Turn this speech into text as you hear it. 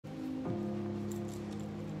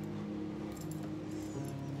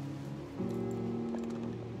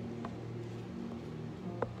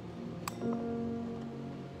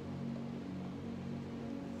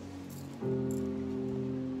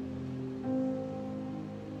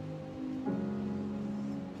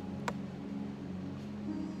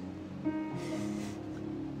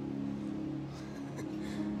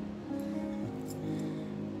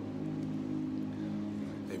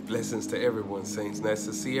Blessings to everyone, saints. Nice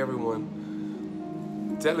to see everyone.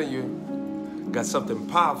 I'm telling you, got something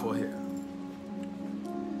powerful here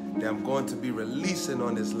that I'm going to be releasing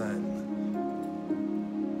on this line.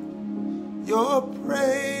 Your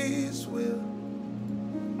praise will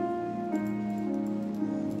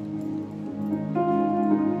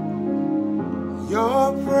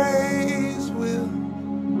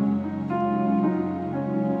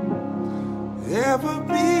ever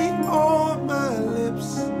be on my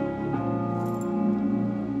lips,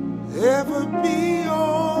 ever be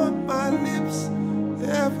on my lips,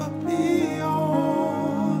 ever be on.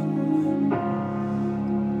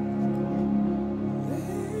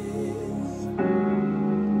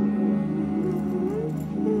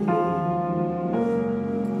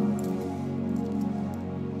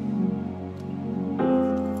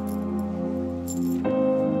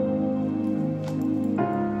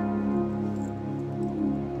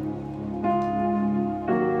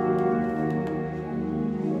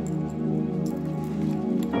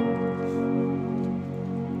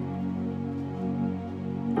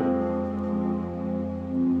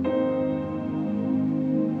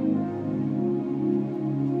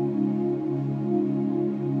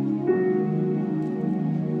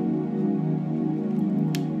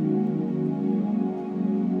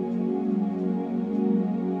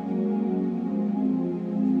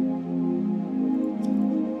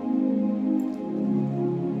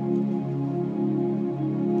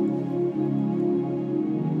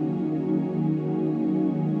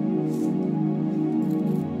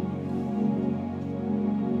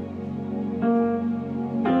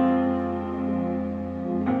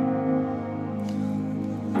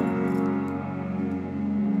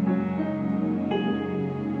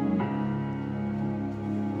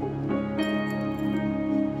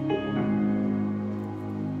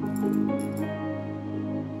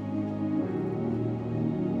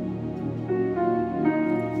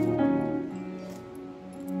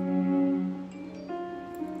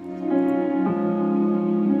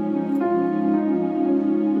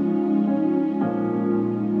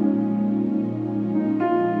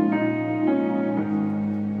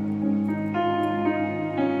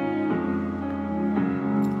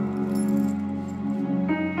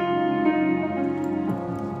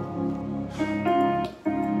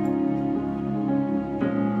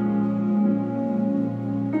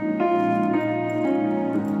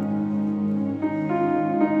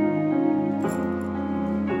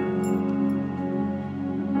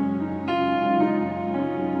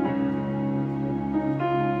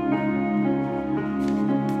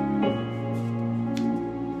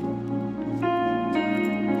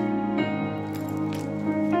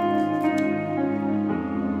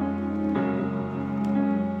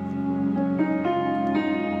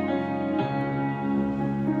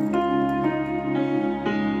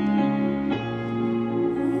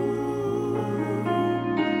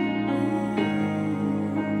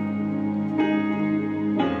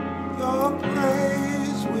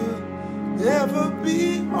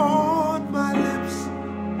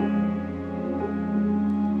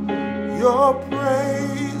 Your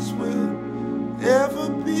praise will ever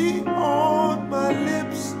be on my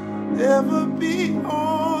lips, ever be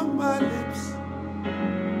on my lips.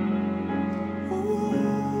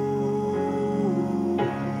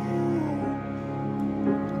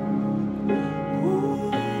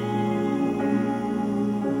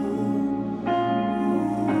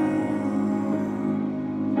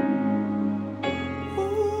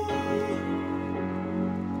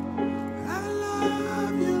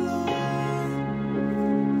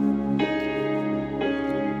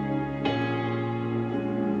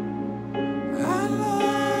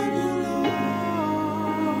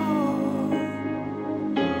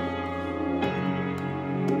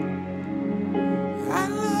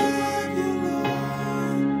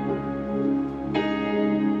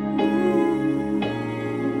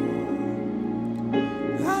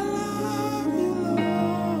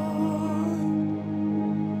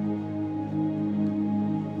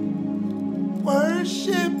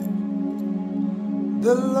 Worship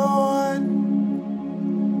the Lord.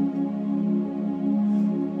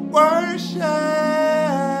 Worship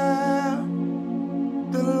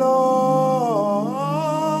the Lord.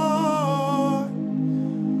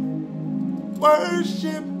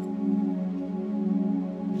 Worship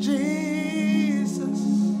Jesus.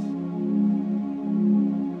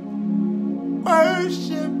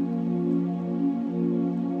 Worship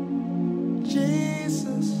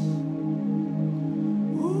Jesus.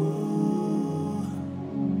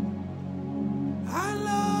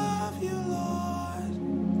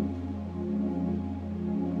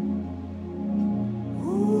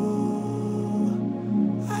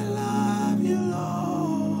 I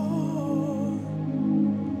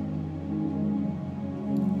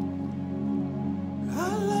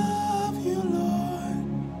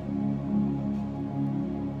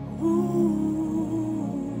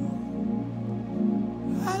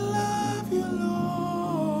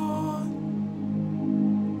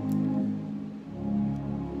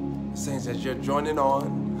saints, as you're joining on,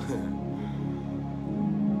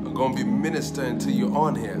 I'm going to be ministering to you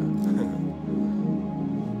on here.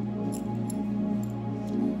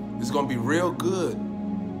 It's going to be real good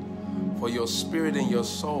for your spirit and your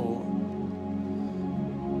soul.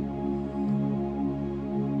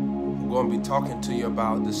 I'm going to be talking to you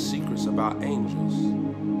about the secrets about angels.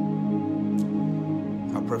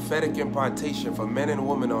 A prophetic impartation for men and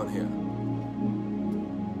women on here.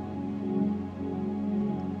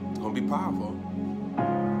 It's going to be powerful.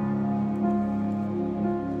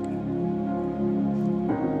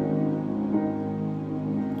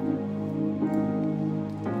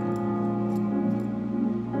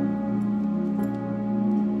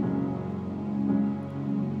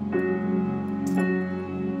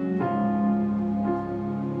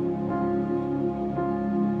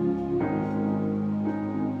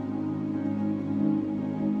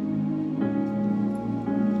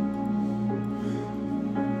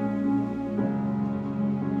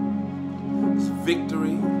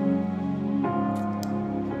 Victory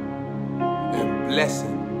and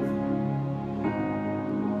blessing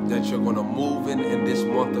that you're going to move in this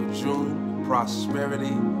month of June.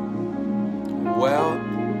 Prosperity, wealth,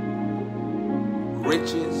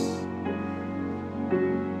 riches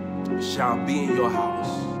shall be in your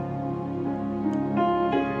house.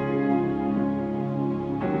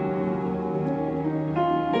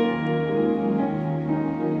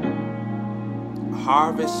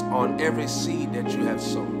 Harvest on every seed that you have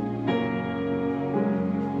sown.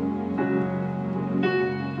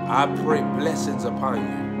 I pray blessings upon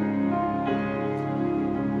you.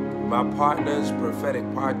 My partners, prophetic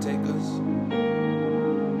partakers,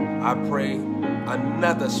 I pray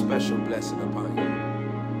another special blessing upon you.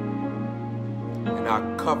 And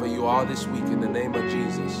I cover you all this week in the name of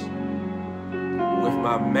Jesus. With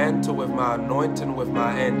my mantle, with my anointing, with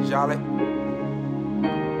my angelic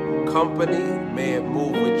company, may it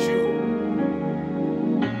move with you.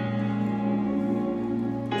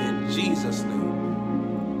 In Jesus' name.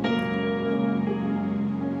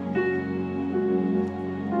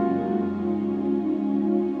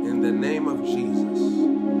 In the name of Jesus.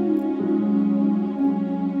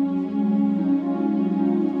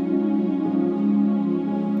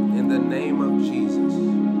 In the name of Jesus.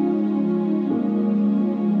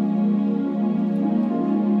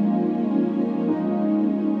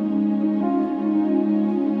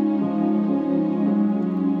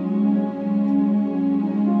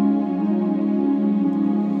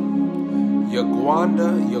 Yawanda,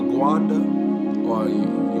 or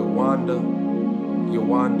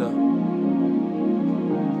Yawanda.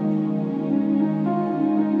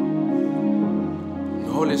 The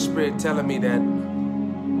Holy Spirit telling me that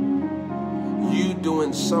you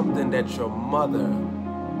doing something that your mother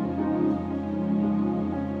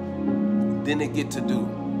didn't get to do.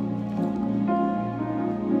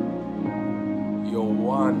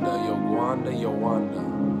 Yawanda.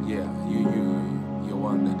 Yeah,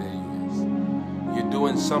 Yawanda, there you is. You're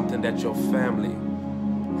doing something that your family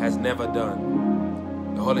has never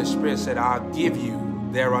done. The Holy Spirit said, I'll give you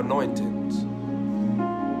their anointings.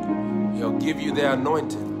 He'll give you their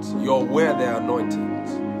anointings. You'll wear their anointings.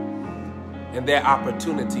 And their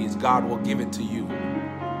opportunities, God will give it to you.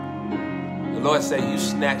 The Lord said, you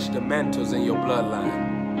snatch the mantles in your bloodline.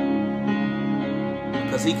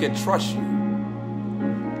 Because He can trust you.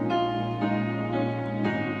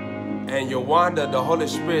 And Yawanda, the Holy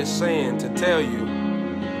Spirit saying to tell you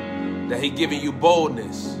that He giving you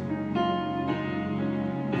boldness,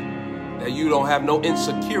 that you don't have no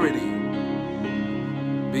insecurity,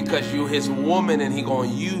 because you His woman and He gonna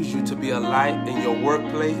use you to be a light in your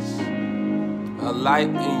workplace, a light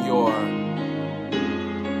in your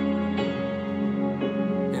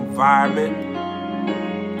environment.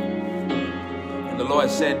 And the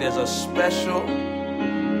Lord said there's a special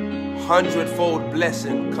 100-fold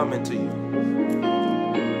blessing coming to you.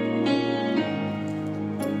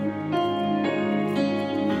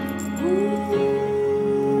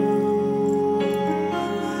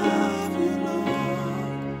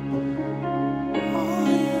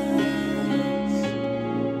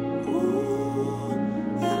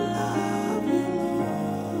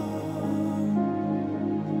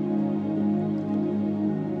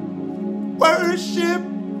 Worship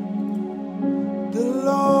the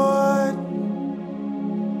Lord.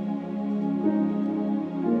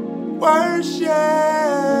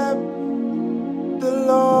 Worship the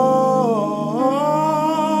Lord.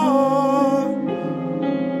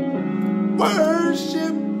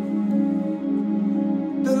 Worship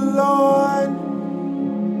the Lord.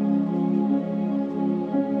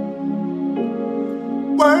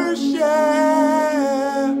 Worship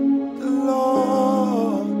the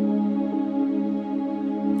Lord.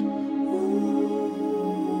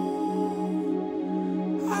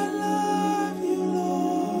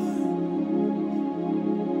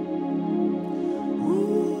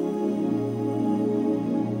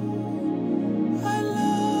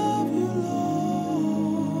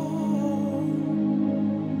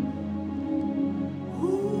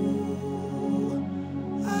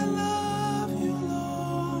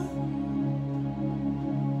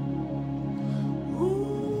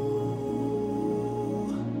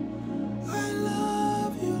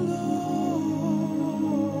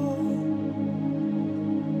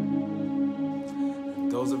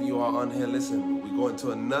 Those of you who are on here, listen, we're going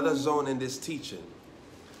to another zone in this teaching.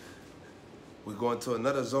 We're going to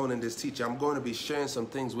another zone in this teaching. I'm going to be sharing some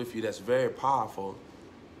things with you that's very powerful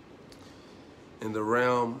in the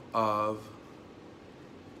realm of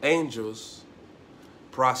angels,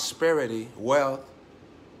 prosperity, wealth,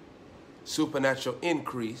 supernatural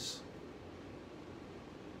increase,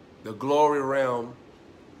 the glory realm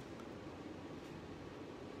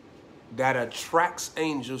that attracts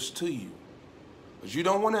angels to you. Because you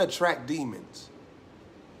don't want to attract demons.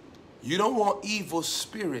 You don't want evil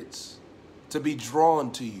spirits to be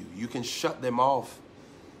drawn to you. You can shut them off.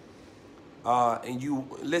 And you,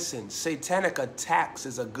 listen, satanic attacks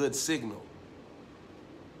is a good signal.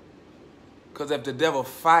 Because if the devil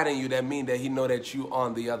fighting you, that means that he know that you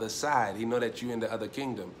on the other side. He know that you in the other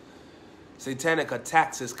kingdom. Satanic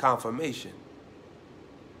attacks is confirmation.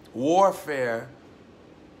 Warfare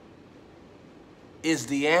is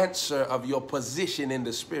the answer of your position in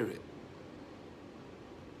the spirit.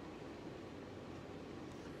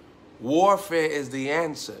 Warfare is the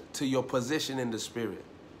answer to your position in the spirit.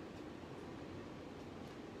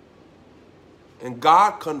 And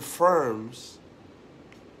God confirms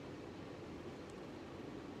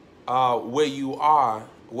where you are,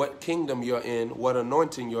 what kingdom you're in, what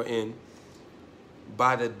anointing you're in,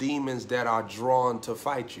 by the demons that are drawn to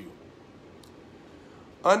fight you.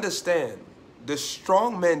 Understand, the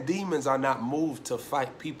strongman demons are not moved to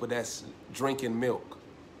fight people that's drinking milk.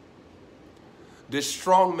 The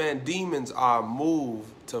strongman demons are moved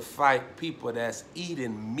to fight people that's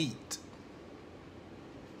eating meat.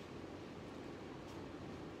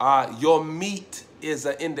 Your meat is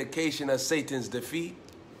an indication of Satan's defeat.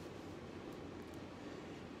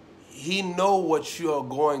 He knows what you're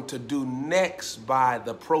going to do next by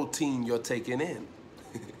the protein you're taking in.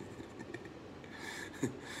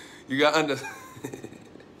 You got under.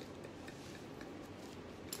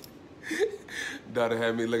 Daughter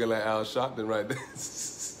had me looking like Al Sharpton right there.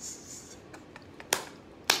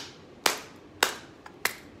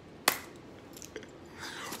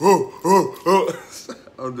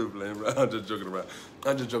 I'm just playing, bro. I'm just joking around.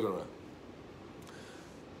 I'm just joking around.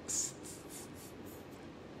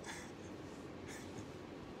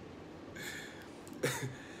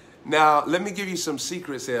 Now, let me give you some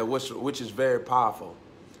secrets here, which is very powerful.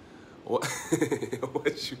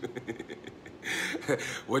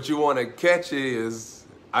 What you want to catch is,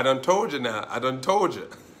 I done told you now. I done told you.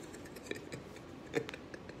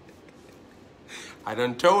 I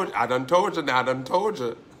done told you now. I done told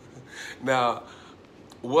you. Now,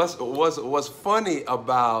 what's funny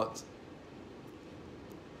about?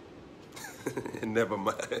 Never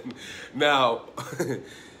mind. Now.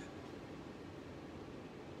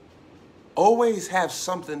 Always have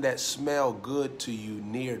something that smells good to you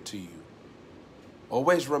near to you.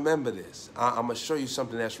 Always remember this. I'm going to show you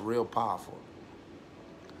something that's real powerful.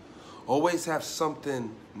 Always have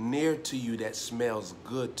something near to you that smells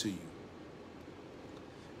good to you.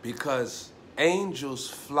 Because angels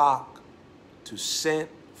flock to scent,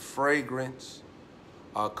 fragrance,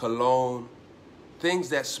 cologne, things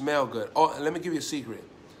that smell good. Oh, let me give you a secret.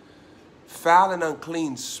 Foul and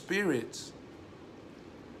unclean spirits,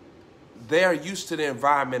 they're used to the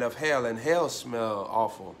environment of hell, and hell smell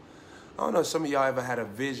awful. I don't know if some of y'all ever had a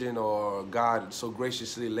vision or God so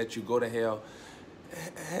graciously let you go to hell.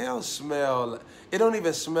 Hell smell, it don't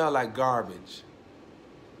even smell like garbage.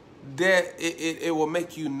 It will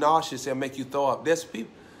make you nauseous and make you throw up. There's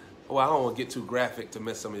people, well, I don't want to get too graphic to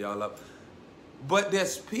mess some of y'all up. But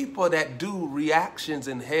there's people that do reactions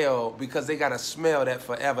in hell because they got to smell that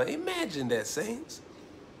forever. Imagine that, saints.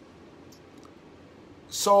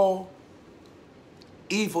 So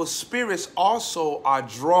evil spirits also are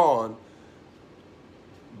drawn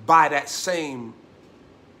by that same,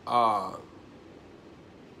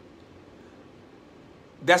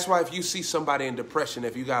 that's why if you see somebody in depression,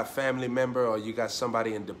 if you got a family member or you got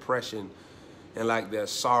somebody in depression and like they're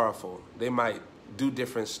sorrowful, they might do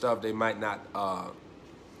different stuff. They might not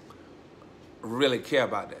really care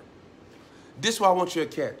about that. This is what I want you to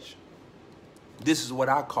catch. This is what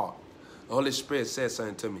I caught. The Holy Spirit said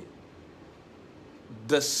something to me.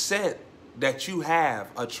 The scent that you have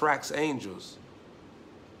attracts angels.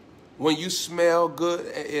 When you smell good,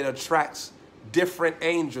 it attracts different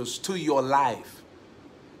angels to your life.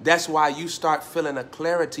 That's why you start feeling a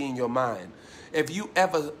clarity in your mind. If you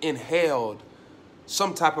ever inhaled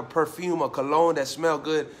some type of perfume or cologne that smell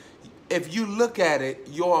good, if you look at it,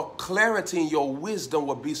 your clarity and your wisdom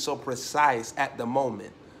will be so precise at the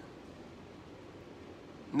moment.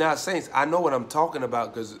 Now, saints, I know what I'm talking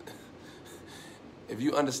about, because if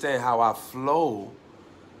you understand how I flow,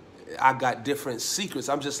 I got different secrets.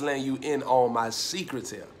 I'm just letting you in on my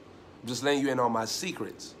secrets here. I'm just letting you in on my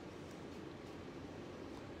secrets.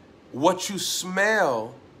 What you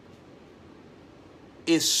smell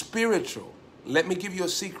is spiritual. Let me give you a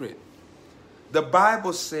secret. The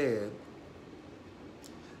Bible said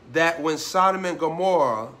that when Sodom and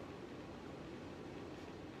Gomorrah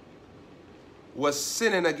was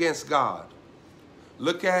sinning against God,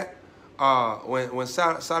 look at when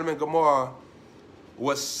Sodom and Gomorrah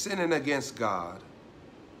was sinning against God,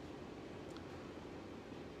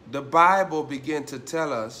 the Bible began to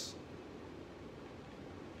tell us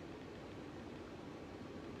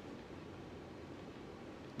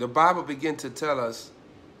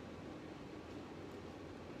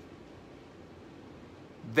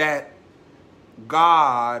that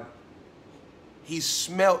God, he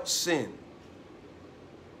smelt sin.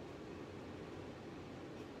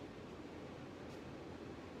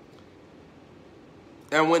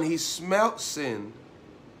 And when he smelt sin,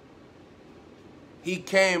 he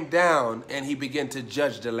came down and he began to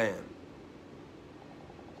judge the land.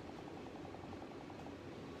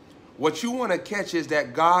 What you want to catch is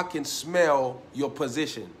that God can smell your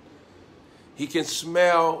position. He can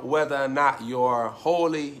smell whether or not you're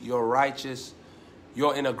holy, you're righteous,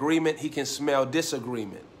 you're in agreement. He can smell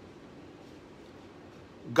disagreement.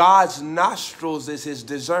 God's nostrils is his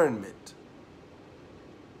discernment.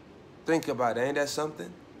 Think about it. Ain't that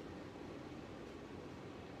something?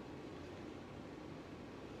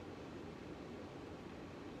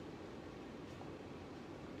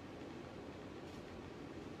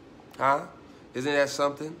 Huh? Isn't that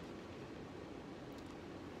something?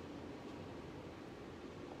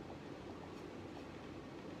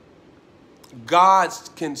 God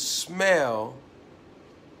can smell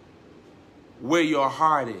where your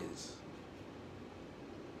heart is.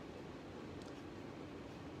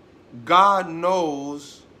 God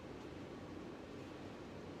knows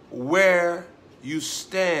where you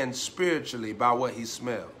stand spiritually by what he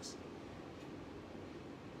smells.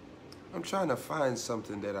 I'm trying to find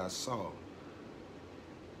something that I saw.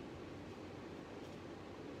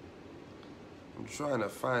 I'm trying to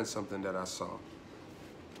find something that I saw.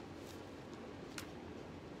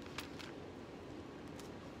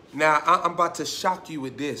 Now, I'm about to shock you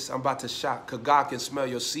with this. I'm about to shock, because God can smell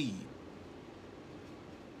your seed.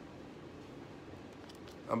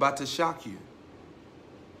 I'm about to shock you.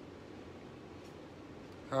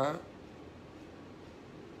 Huh?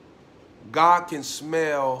 God can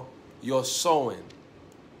smell your sowing.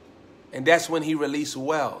 And that's when he released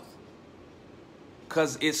wealth.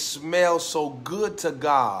 Because it smells so good to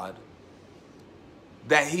God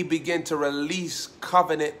that he began to release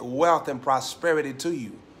covenant wealth and prosperity to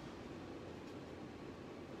you.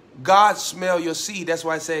 God smell your seed. That's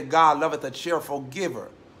why I said God loveth a cheerful giver.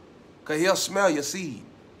 Because he'll smell your seed.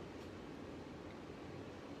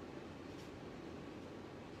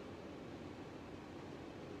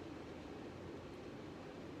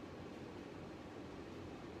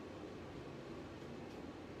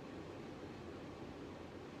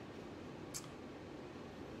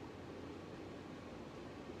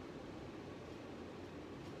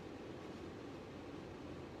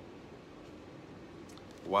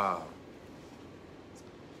 Wow.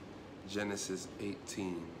 Genesis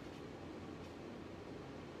 18.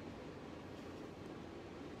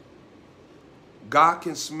 God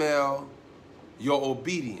can smell your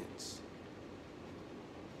obedience.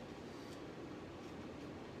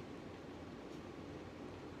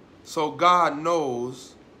 So God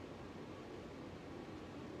knows,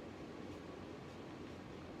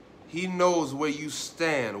 he knows where you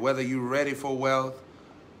stand, whether you're ready for wealth,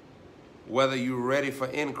 whether you're ready for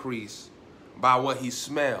increase, by what he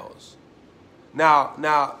smells.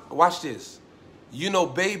 Now, watch this. You know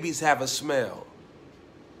babies have a smell.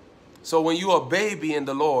 So when you're a baby in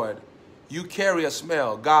the Lord, you carry a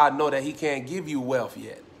smell. God know that he can't give you wealth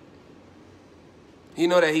yet. He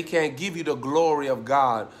know that he can't give you the glory of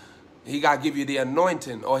God. He got to give you the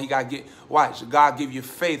anointing, or he got to watch, God give you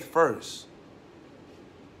faith first.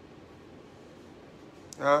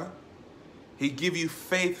 Huh? He give you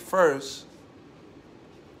faith first.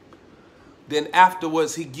 Then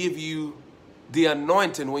afterwards, he give you the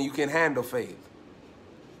anointing when you can handle faith.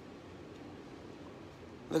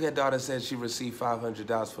 Look at daughter said she received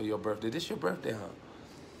 $500 for your birthday. This your birthday, huh?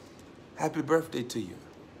 Happy birthday to you.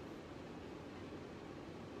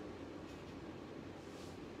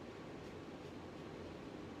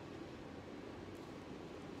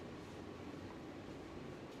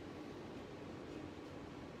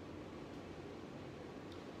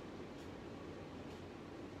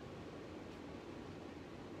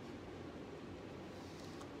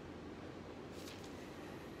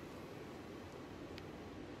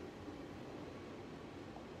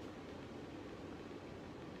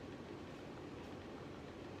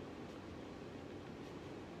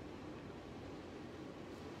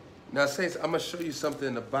 Now, saints, I'm going to show you something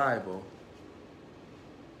in the Bible.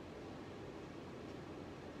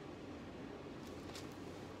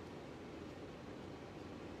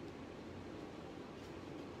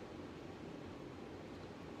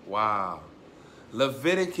 Wow.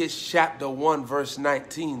 Leviticus chapter 1 verse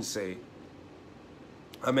 19 say,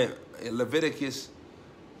 Leviticus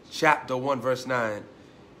chapter 1 verse 9,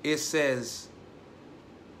 it says,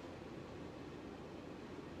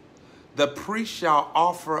 the priest shall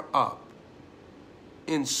offer up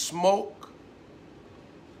in smoke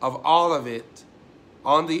of all of it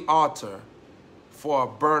on the altar for a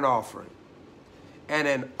burnt offering, and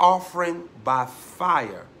an offering by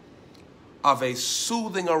fire of a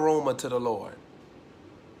soothing aroma to the Lord.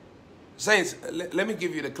 Saints, let me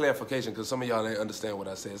give you the clarification, because some of y'all ain't understand what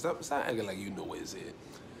I said. Stop acting like you know what it said.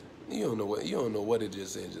 You don't know what it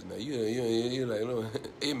just said just now. You're like, no,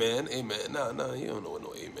 amen, amen. No, you don't know what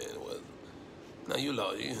no amen was. No, you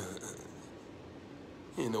lost.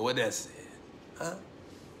 You know what that said, huh?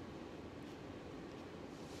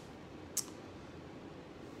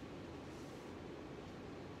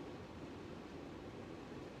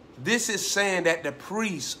 This is saying that the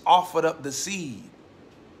priest offered up the seed,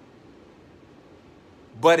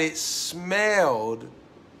 but it smelled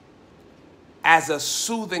as a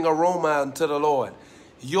soothing aroma unto the Lord.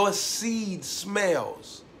 Your seed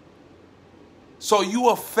smells. So you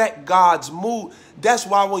affect God's mood. That's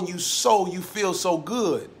why when you sow, you feel so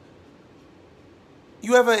good.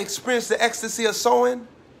 You ever experienced the ecstasy of sowing?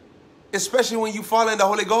 Especially when you fall in the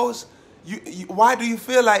Holy Ghost? Why do you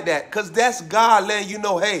feel like that? Because that's God letting you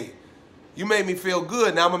know, hey, you made me feel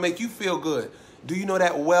good. Now I'm going to make you feel good. Do you know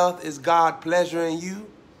that wealth is God pleasuring you?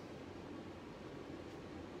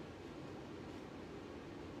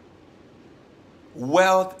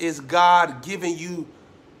 Wealth is God giving you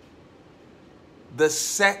the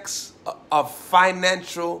sex of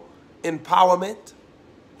financial empowerment.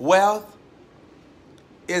 Wealth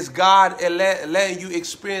is God letting you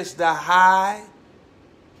experience the high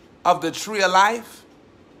of the tree of life.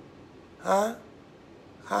 Huh?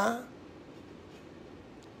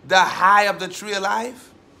 The high of the tree of life.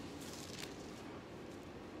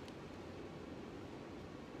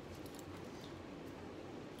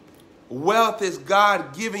 Wealth is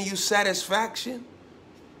God giving you satisfaction.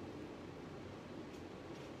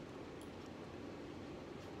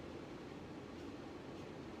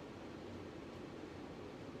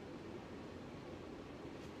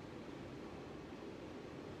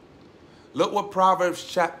 Look what Proverbs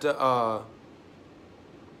chapter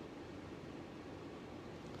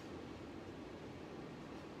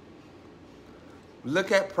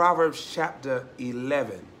look at Proverbs chapter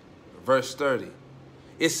 11, verse 30.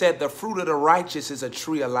 It said, the fruit of the righteous is a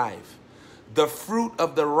tree of life. The fruit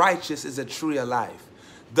of the righteous is a tree of life.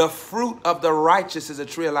 The fruit of the righteous is a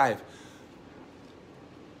tree of life.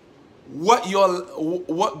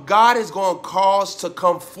 What God is going to cause to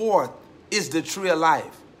come forth is the tree of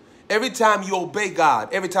life. Every time you obey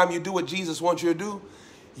God, every time you do what Jesus wants you to do,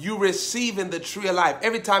 you receiving the tree of life.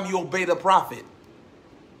 Every time you obey the prophet.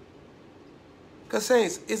 Because,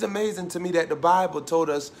 saints, it's amazing to me that the Bible told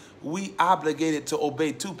us we obligated to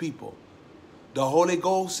obey two people. The Holy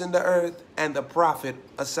Ghost in the earth and the prophet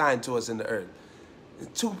assigned to us in the earth.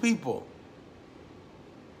 Two people.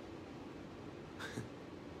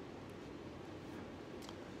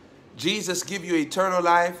 Jesus give you eternal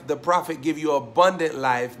life. The prophet give you abundant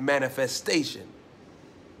life manifestation.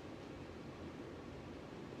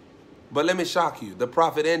 But let me shock you. The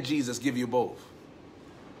prophet and Jesus give you both.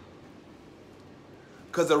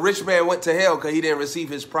 Because the rich man went to hell because he didn't receive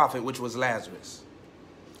his prophet, which was Lazarus.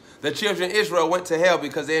 The children of Israel went to hell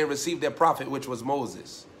because they didn't receive their prophet, which was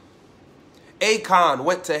Moses. Achan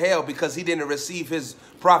went to hell because he didn't receive his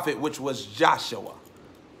prophet, which was Joshua.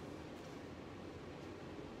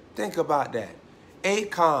 Think about that.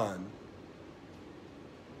 Achan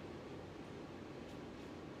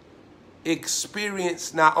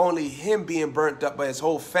experienced not only him being burnt up, but his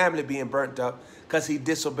whole family being burnt up because he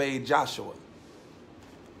disobeyed Joshua.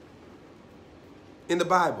 In the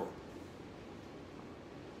Bible.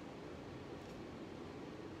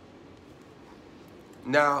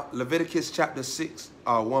 Now, Leviticus chapter 6,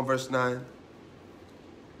 1 verse 9.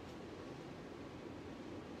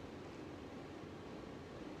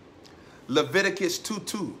 Leviticus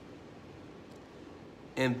 2:2.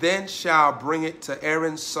 And then shall bring it to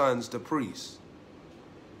Aaron's sons, the priests,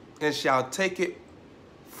 and shall take it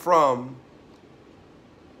from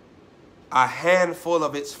a handful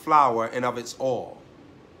of its flour and of its oil,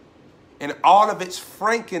 and all of its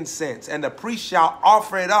frankincense, and the priest shall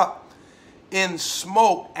offer it up in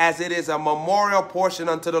smoke as it is a memorial portion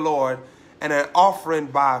unto the Lord, and an offering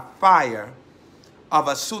by fire of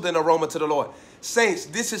a soothing aroma to the Lord. Saints,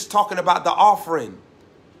 this is talking about the offering.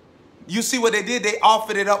 You see what they did? They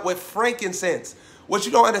offered it up with frankincense. What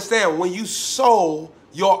you don't understand, when you sow,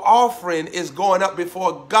 your offering is going up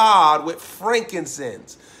before God with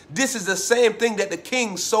frankincense. This is the same thing that the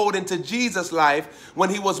king sowed into Jesus' life when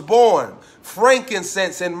he was born.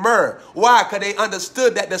 Frankincense and myrrh. Why? Because they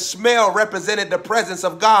understood that the smell represented the presence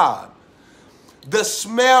of God. The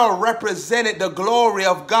smell represented the glory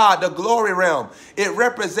of God, the glory realm. It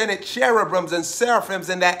represented cherubims and seraphims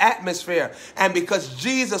in that atmosphere. And because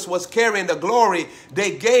Jesus was carrying the glory,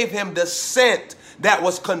 they gave him the scent that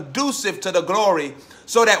was conducive to the glory,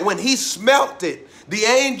 so that when he smelt it, the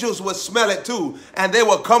angels would smell it too, and they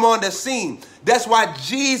would come on the scene. That's why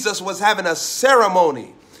Jesus was having a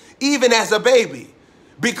ceremony, even as a baby,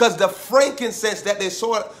 because the frankincense that they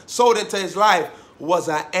sowed into his life was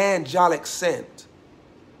an angelic scent.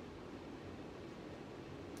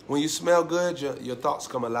 When you smell good, your thoughts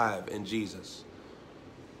come alive in Jesus.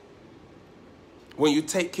 When you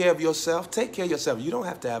take care of yourself, take care of yourself. You don't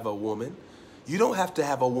have to have a woman. You don't have to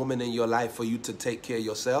have a woman in your life for you to take care of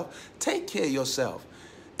yourself. Take care of yourself.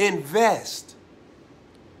 Invest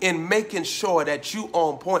in making sure that you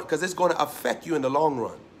on point, because it's going to affect you in the long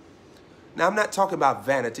run. Now, I'm not talking about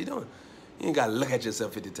vanity. You ain't got to look at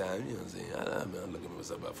yourself 50 times. You know what I'm saying? I'm looking at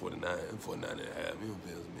myself about 49 and a half. You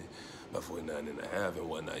feels me? About 49 and a half and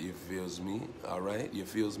whatnot. You feels me? All right? You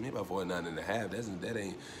feels me? About 49 and a half. That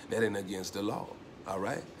ain't against the law. All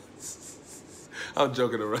right? I'm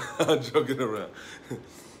joking around. I'm joking around.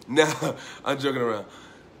 Now, I'm joking around.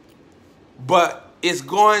 But it's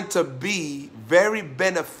going to be very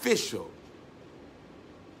beneficial.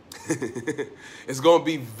 It's going to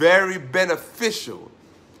be very beneficial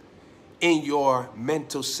in your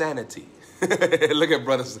mental sanity. Look at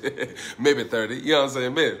brothers, maybe 30, you know what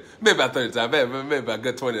I'm saying? Maybe about 30 times, maybe about a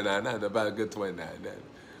good 29, not about a good 29.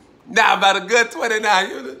 Now about a good 29,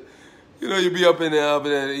 you know, you be up in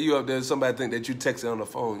there, you up there, somebody think that you texting on the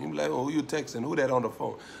phone. You be like, oh, who you texting? Who that on the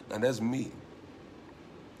phone? Now, that's me.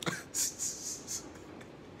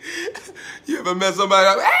 You ever met somebody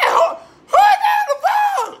like, hey, who that on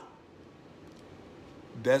the phone?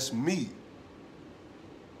 That's me.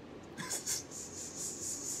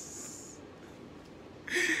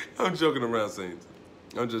 I'm joking around, Saints.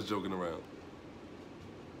 I'm just joking around.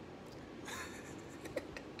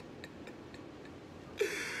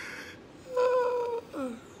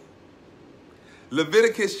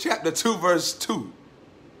 Leviticus chapter 2, verse 2.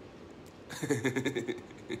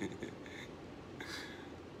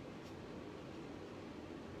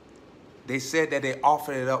 They said that they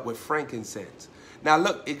offered it up with frankincense. Now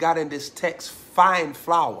look, it got in this text, fine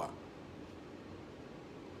flour.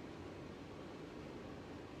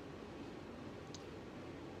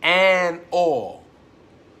 And oil.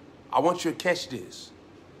 I want you to catch this.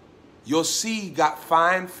 Your seed got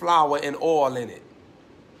fine flour and oil in it.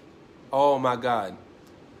 Oh my God.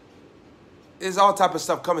 There's all type of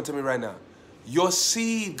stuff coming to me right now. Your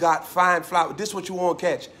seed got fine flour. This is what you want to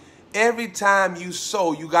catch. Every time you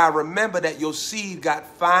sow, you got to remember that your seed got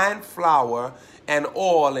fine flour and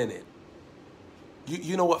oil in it.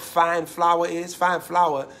 You know what fine flour is? Fine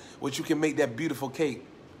flour, which you can make that beautiful cake.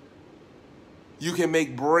 You can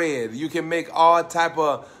make bread. You can make all type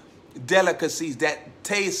of delicacies that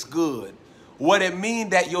taste good. What it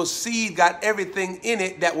means that your seed got everything in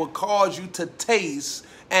it that will cause you to taste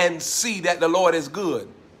and see that the Lord is good.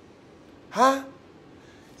 Huh?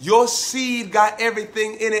 Your seed got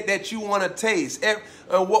everything in it that you want to taste.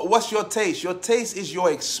 What's your taste? Your taste is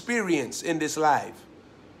your experience in this life.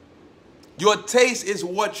 Your taste is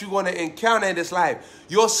what you're going to encounter in this life.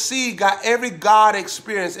 Your seed got every God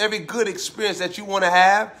experience, every good experience that you want to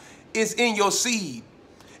have is in your seed.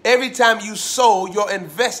 Every time you sow, you're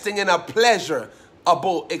investing in a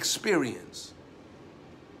pleasurable experience.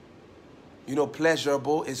 You know,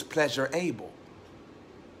 pleasurable is pleasurable.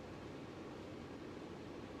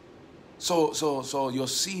 So your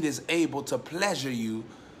seed is able to pleasure you,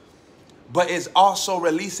 but it's also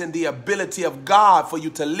releasing the ability of God for you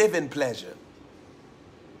to live in pleasure.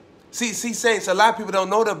 See, saints, a lot of people don't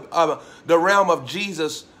know the realm of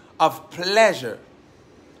Jesus of pleasure,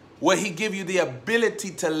 where he give you the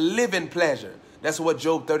ability to live in pleasure. That's what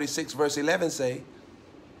Job 36 verse 11 say.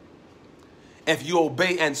 If you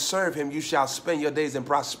obey and serve him, you shall spend your days in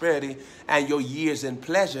prosperity and your years in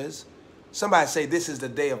pleasures. Somebody say, this is the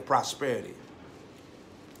day of prosperity.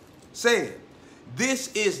 Say it.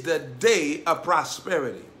 This is the day of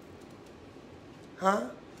prosperity. Huh?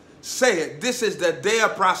 Say it. This is the day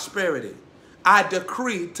of prosperity. I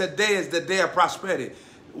decree today is the day of prosperity.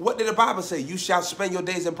 What did the Bible say? You shall spend your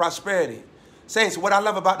days in prosperity. Saints, what I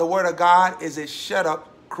love about the word of God is it shut up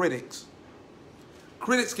critics.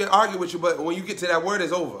 Critics can argue with you, but when you get to that word,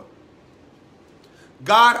 it's over.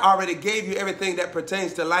 God already gave you everything that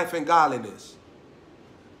pertains to life and godliness.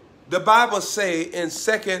 The Bible say in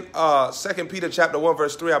 2 Peter chapter 1,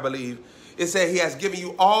 verse 3, I believe, it said he has given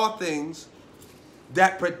you all things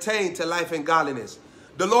that pertain to life and godliness.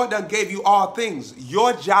 The Lord done gave you all things.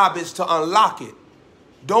 Your job is to unlock it.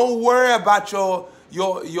 Don't worry about your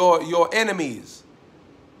enemies.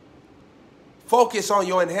 Focus on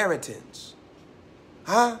your inheritance.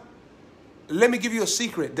 Huh? Let me give you a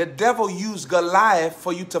secret. The devil used Goliath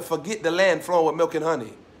for you to forget the land flowing with milk and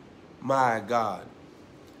honey. My God.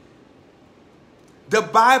 The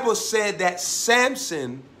Bible said that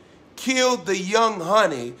Samson killed the young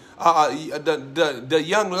honey, the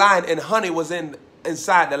young lion, and honey was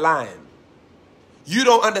inside the lion. You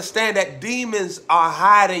don't understand that demons are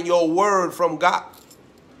hiding your word from God.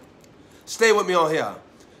 Stay with me on here.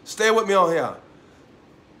 Stay with me on here.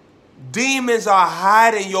 Demons are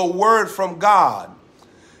hiding your word from God.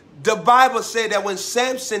 The Bible said that when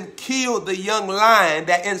Samson killed the young lion,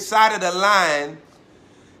 that inside of the lion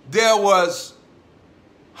there was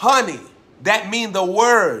honey. That means the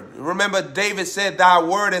word. Remember David said, thy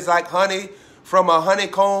word is like honey from a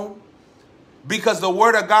honeycomb? Because the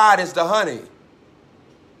word of God is the honey.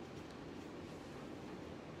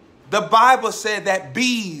 The Bible said that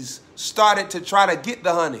bees started to try to get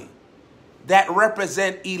the honey. That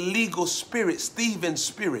represent illegal spirits, thieving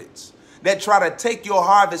spirits, that try to take your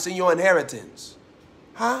harvest and your inheritance.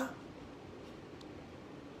 Huh?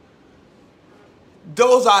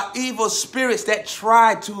 Those are evil spirits that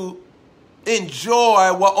try to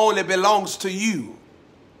enjoy what only belongs to you.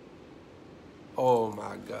 Oh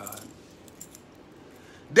my God.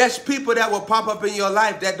 There's people that will pop up in your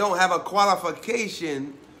life that don't have a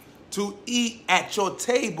qualification to eat at your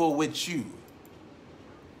table with you.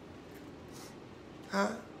 Huh?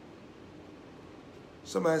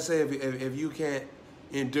 Somebody say, if you can't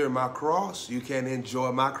endure my cross, you can't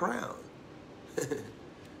enjoy my crown.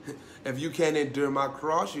 If you can't endure my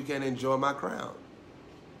cross, you can't enjoy my crown.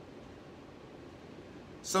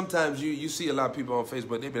 Sometimes you see a lot of people on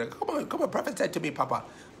Facebook, they be like, come on, prophesy to me, Papa.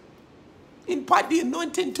 Impart the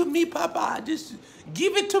anointing to me, Papa. Just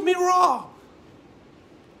give it to me raw.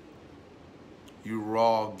 You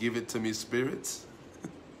raw, give it to me spirits?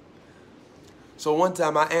 So one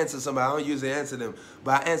time I answered somebody, I don't usually answer them,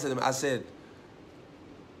 but I answered them, I said,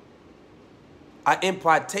 an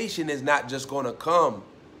impartation is not just going to come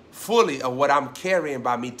fully of what I'm carrying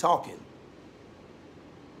by me talking.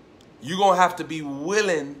 You're going to have to be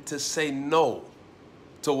willing to say no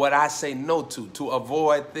to what I say no to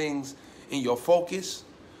avoid things in your focus,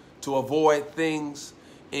 to avoid things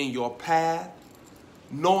in your path,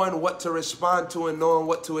 knowing what to respond to and knowing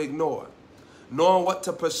what to ignore. Knowing what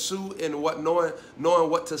to pursue and knowing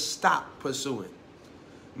what to stop pursuing.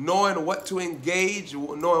 Knowing what to engage,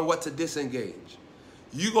 knowing what to disengage.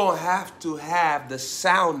 You're going to have the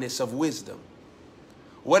soundness of wisdom.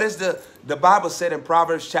 What is the Bible said in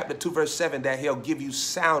Proverbs chapter 2, verse 7, that he'll give you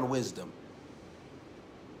sound wisdom.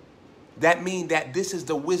 That means that this is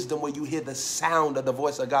the wisdom where you hear the sound of the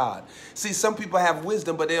voice of God. See, some people have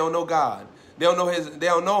wisdom, but they don't know God. They don't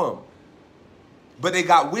know him. But they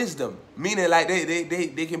got wisdom, meaning like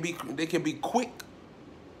they can be quick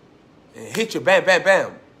and hit you, bam, bam,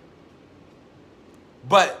 bam.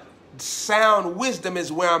 But sound wisdom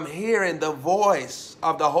is where I'm hearing the voice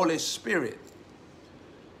of the Holy Spirit.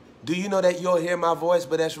 Do you know that you'll hear my voice,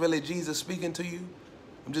 but that's really Jesus speaking to you?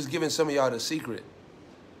 I'm just giving some of y'all the secret.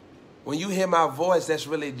 When you hear my voice, that's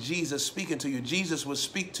really Jesus speaking to you. Jesus will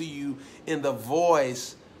speak to you in the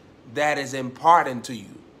voice that is imparting to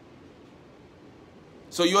you.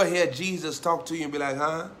 So you'll hear Jesus talk to you and be like,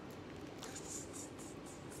 huh?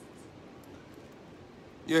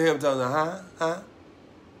 You'll hear him telling you, huh?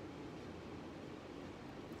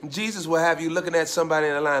 Jesus will have you looking at somebody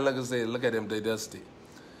in the line, look and say, look at them, they dusty.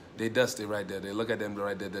 They dusty right there. They look at them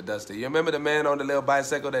right there, they're dusty. You remember the man on the little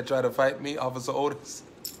bicycle that tried to fight me, Officer Otis?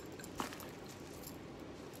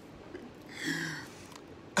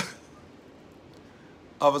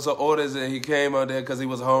 Officer Otis, and he came out there because he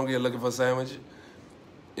was hungry and looking for a sandwich.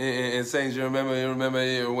 And Saints, you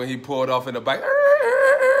remember when he pulled off in the bike?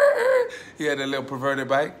 He had that little perverted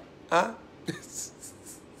bike. Huh?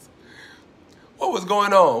 What was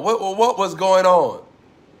going on? What was going on?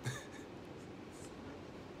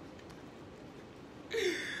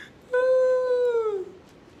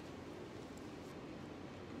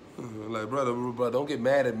 Like, brother, don't get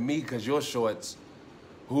mad at me because your shorts.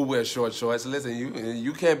 Who wears short shorts? Listen,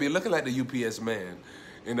 you can't be looking like the UPS man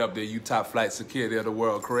and up there, you top flight security of the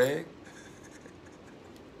world, Craig.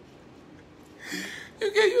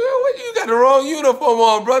 You got the wrong uniform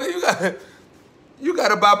on, brother. You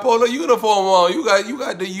got a bipolar uniform on. You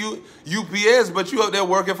got the UPS, but you up there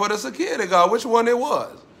working for the security guard. Which one it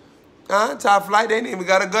was? Top flight, they ain't even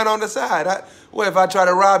got a gun on the side. Well, if I try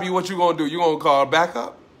to rob you, what you gonna do? You gonna call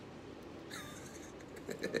backup?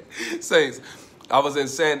 Saints, I was in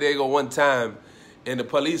San Diego one time, and the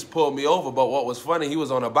police pulled me over, but what was funny, he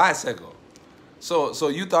was on a bicycle. So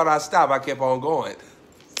you thought I'd stop. I kept on going.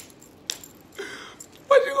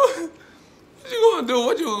 What you gonna do?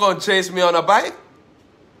 What you gonna chase me on a bike?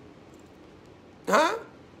 Huh?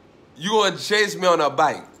 You gonna chase me on a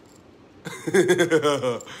bike?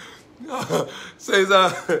 Says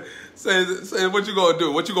what you gonna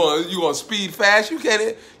do? You gonna speed fast? You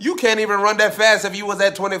can't even run that fast if you was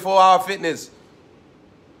at 24-hour fitness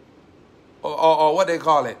or what they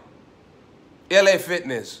call it, LA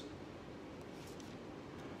Fitness.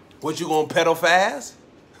 What you gonna pedal fast?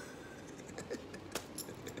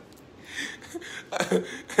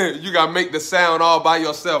 You gotta make the sound all by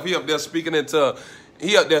yourself. He up there speaking into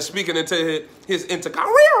his intercom.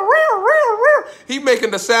 He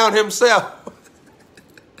making the sound himself.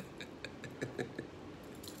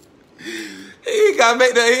 He gotta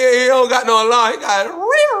make that. He don't got no alarm. He got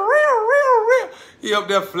he up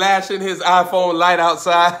there flashing his iPhone light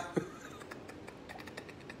outside.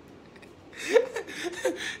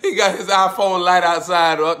 He got his iPhone light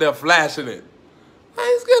outside up there flashing it.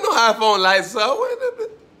 I ain't got no iPhone lights, so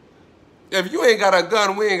if you ain't got a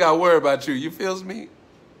gun, we ain't got to worry about you. You feels me?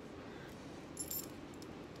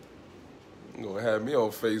 You're going to have me on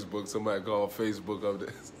Facebook. Somebody call Facebook up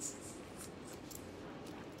there.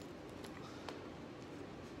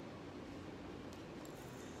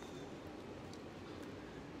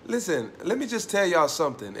 Listen, let me just tell y'all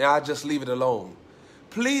something, and I'll just leave it alone.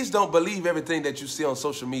 Please don't believe everything that you see on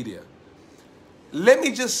social media. Let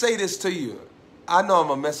me just say this to you. I know I'm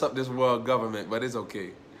going to mess up this world government, but it's okay.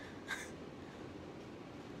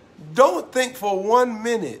 Don't think for 1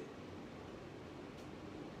 minute,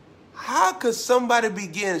 how could somebody be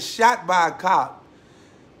getting shot by a cop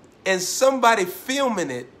and somebody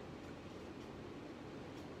filming it?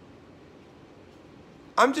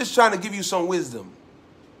 I'm just trying to give you some wisdom.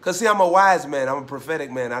 Because, see, I'm a wise man. I'm a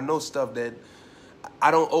prophetic man. I know stuff that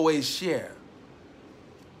I don't always share.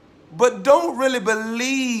 But don't really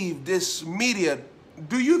believe this media.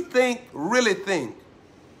 Do you really think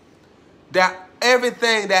that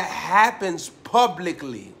everything that happens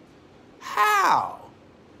publicly, how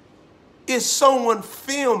is someone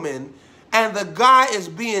filming and the guy is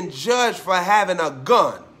being judged for having a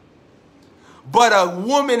gun, but a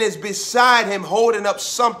woman is beside him holding up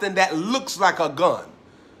something that looks like a gun,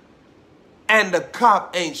 and the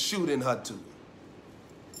cop ain't shooting her too?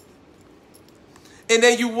 And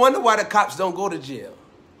then you wonder why the cops don't go to jail.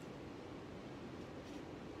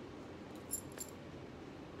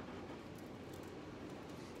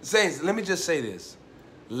 Saints, let me just say this.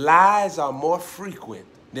 Lies are more frequent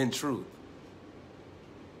than truth.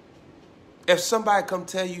 If somebody come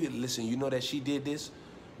tell you, listen, you know that she did this,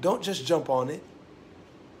 don't just jump on it.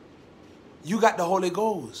 You got the Holy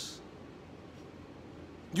Ghost.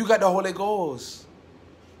 You got the Holy Ghost.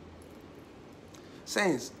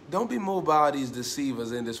 Saints, don't be moved by all these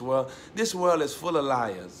deceivers in this world. This world is full of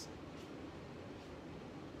liars.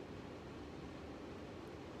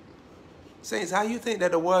 Saints, how you think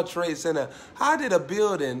that the World Trade Center, how did a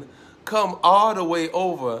building come all the way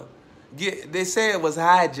over? They say it was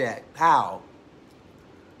hijacked. How?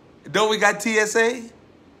 Don't we got TSA?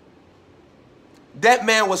 That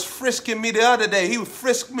man was frisking me the other day. He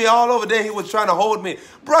frisked me all over there. He was trying to hold me.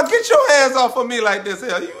 Bro, get your hands off of me like this.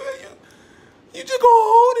 Hell, you just gonna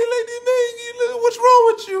hold it like this, man? What's wrong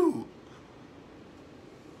with you?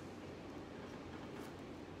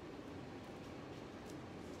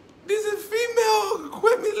 This is female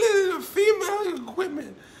equipment. Listen, female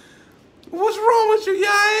equipment. What's wrong with you?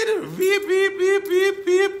 Y'all ain't beep, beep, beep, beep,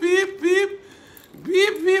 beep, beep, beep,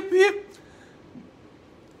 beep, beep, beep.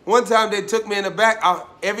 One time they took me in the back.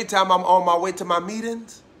 Every time I'm on my way to my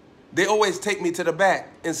meetings, they always take me to the back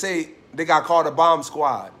and say they got called a bomb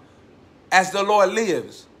squad. As the Lord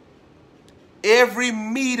lives, every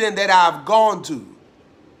meeting that I've gone to,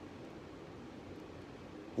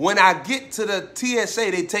 when I get to the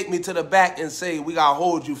TSA, they take me to the back and say, we got to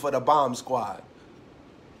hold you for the bomb squad.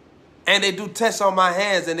 And they do tests on my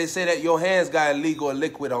hands, and they say that your hands got illegal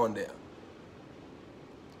liquid on there.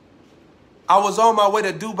 I was on my way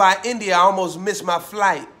to Dubai, India. I almost missed my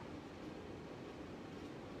flight.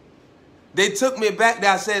 They took me back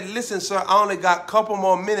there. I said, listen, sir, I only got a couple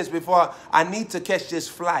more minutes before I need to catch this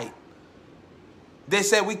flight. They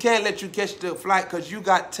said, we can't let you catch the flight because you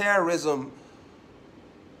got terrorism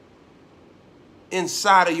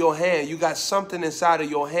inside of your hand. You got something inside of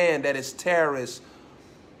your hand that is terrorist.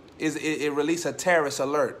 It released a terrorist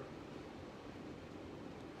alert.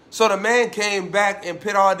 So the man came back and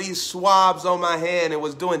put all these swabs on my hand and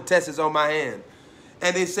was doing tests on my hand.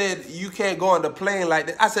 And they said, you can't go on the plane like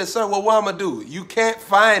that. I said, sir, well, what am I going to do? You can't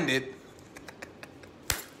find it.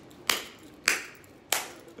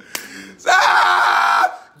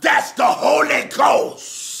 That's the Holy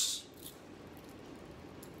Ghost.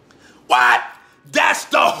 What? That's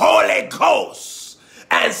the Holy Ghost.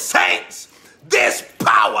 And saints, this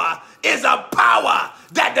power is a power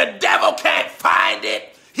that the devil can't find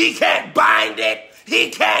it. He can't bind it. He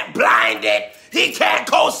can't blind it. He can't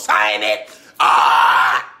co-sign it.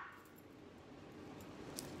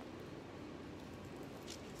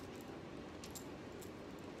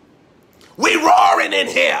 We roaring in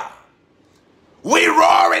here. We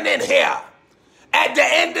roaring in here. At the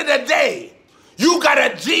end of the day, you got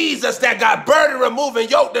a Jesus that got burden removing,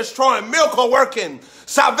 yoke destroying, miracle working,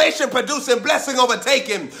 salvation producing, blessing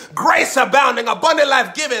overtaking, grace abounding, abundant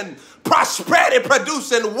life giving, prosperity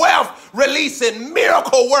producing, wealth releasing,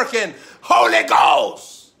 miracle working, Holy Ghost.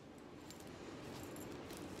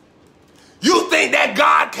 You think that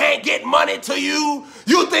God can't get money to you?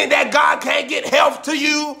 You think that God can't get health to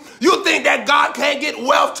you? You think that God can't get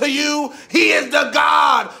wealth to you? He is the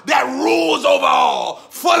God that rules over all,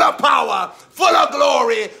 full of power, full of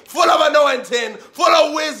glory, full of anointing, full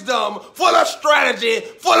of wisdom, full of strategy,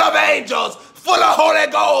 full of angels, full of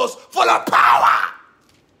Holy Ghost, full of power.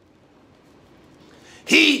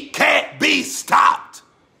 He can't be stopped.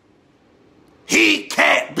 He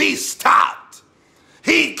can't be stopped.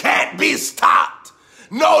 He can't be stopped.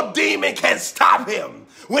 No demon can stop him.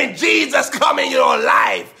 When Jesus comes in your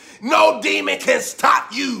life, no demon can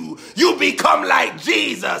stop you. You become like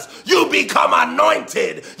Jesus. You become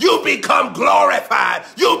anointed. You become glorified.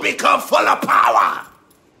 You become full of power.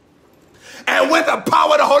 And when the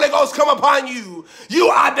power of the Holy Ghost come upon you, you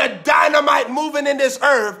are the dynamite moving in this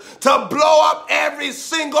earth to blow up every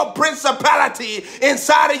single principality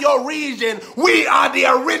inside of your region. We are the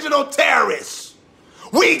original terrorists.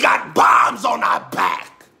 We got bombs on our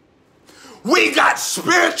back. We got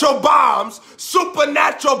spiritual bombs,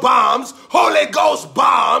 supernatural bombs, Holy Ghost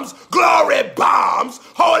bombs, glory bombs,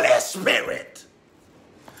 Holy Spirit.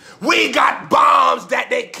 We got bombs that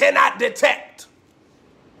they cannot detect.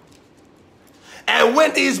 And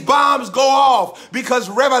when these bombs go off, because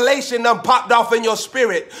revelation done popped off in your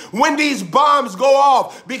spirit, when these bombs go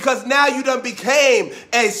off, because now you done became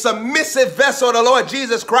a submissive vessel of the Lord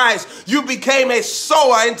Jesus Christ, you became a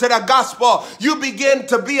sower into the gospel, you begin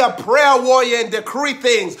to be a prayer warrior and decree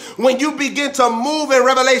things. When you begin to move in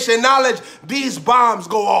revelation knowledge, these bombs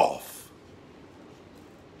go off.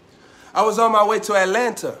 I was on my way to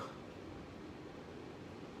Atlanta.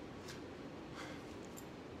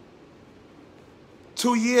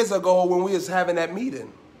 Two years ago when we was having that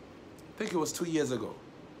meeting, I think it was 2 years ago,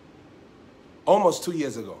 almost 2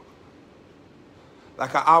 years ago,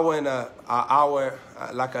 like an hour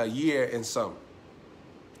and like a year and some.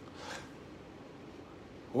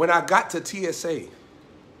 When I got to TSA,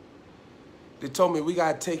 they told me we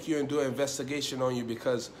got to take you and do an investigation on you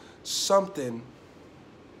because something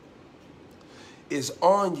is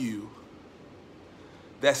on you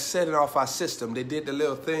that's setting off our system. They did the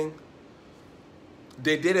little thing.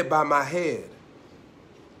 They did it by my head.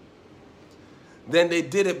 Then they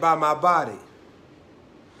did it by my body.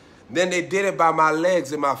 Then they did it by my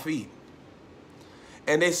legs and my feet.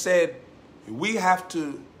 And they said, we have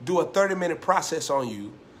to do a 30-minute process on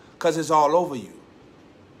you because it's all over you.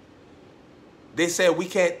 They said, we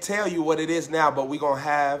can't tell you what it is now, but we're going to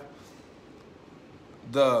have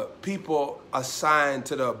the people assigned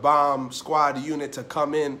to the bomb squad unit to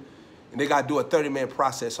come in, and they got to do a 30-minute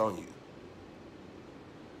process on you.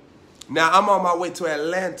 Now, I'm on my way to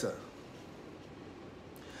Atlanta.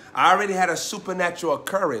 I already had a supernatural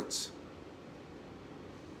occurrence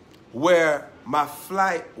where my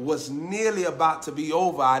flight was nearly about to be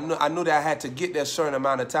over. I knew that I had to get there a certain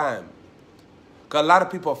amount of time. Because a lot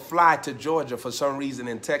of people fly to Georgia for some reason,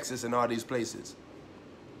 in Texas and all these places.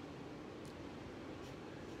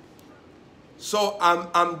 So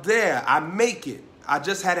I'm there. I make it. I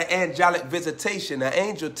just had an angelic visitation. An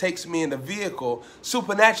angel takes me in the vehicle.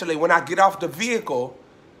 Supernaturally, when I get off the vehicle,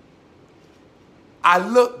 I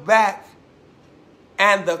look back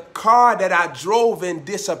and the car that I drove in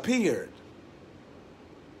disappeared.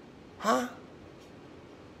 Huh?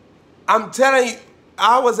 I'm telling you,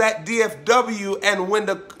 I was at DFW, and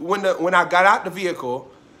when I got out the vehicle,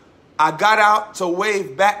 I got out to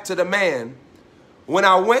wave back to the man. When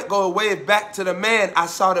I went go way back to the man, I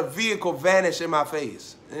saw the vehicle vanish in my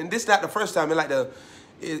face. And this is not the first time.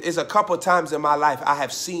 It's a couple times in my life I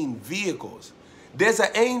have seen vehicles. There's an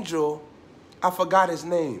angel, I forgot his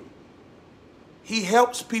name. He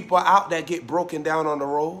helps people out that get broken down on the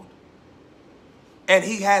road. And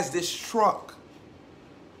he has this truck.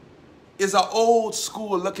 It's an old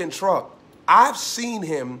school looking truck. I've seen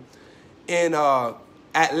him in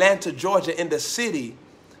Atlanta, Georgia, in the city.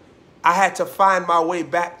 I had to find my way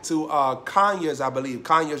back to Conyers, I believe,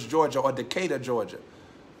 Conyers, Georgia, or Decatur, Georgia.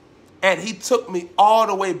 And he took me all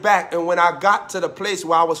the way back. And when I got to the place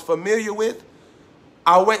where I was familiar with,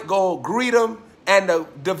 I went go greet him, and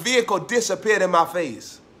the vehicle disappeared in my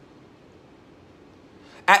face.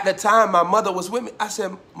 At the time, my mother was with me. I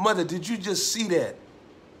said, Mother, did you just see that?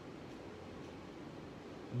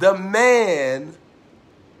 The man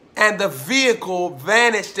and the vehicle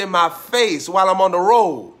vanished in my face while I'm on the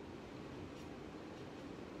road.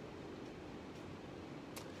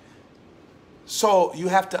 So you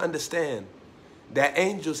have to understand that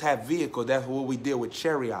angels have vehicles. That's what we deal with,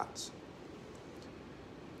 chariots.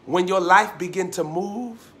 When your life begins to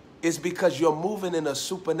move, it's because you're moving in a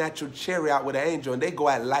supernatural chariot with an angel, and they go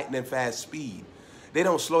at lightning fast speed. They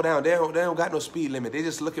don't slow down. They don't got no speed limit. They're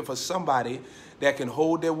just looking for somebody that can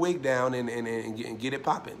hold their wig down and get it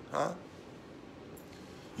popping. Huh?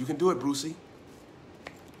 You can do it, Brucey.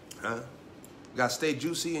 Huh? Got to stay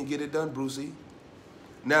juicy and get it done, Brucey.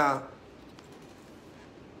 Now,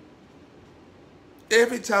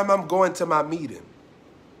 every time I'm going to my meeting,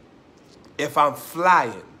 if I'm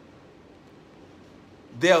flying,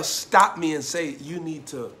 they'll stop me and say, you need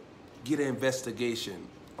to get an investigation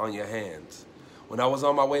on your hands. When I was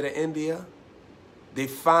on my way to India, they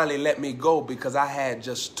finally let me go because I had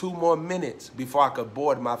just 2 more minutes before I could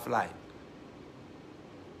board my flight.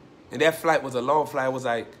 And that flight was a long flight. It was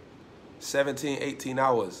like 17, 18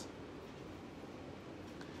 hours.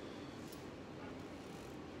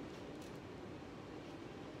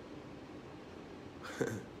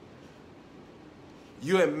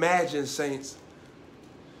 You imagine, saints,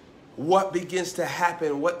 what begins to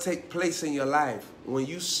happen, what takes place in your life when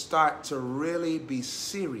you start to really be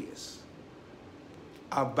serious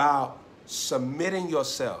about submitting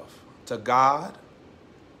yourself to God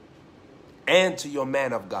and to your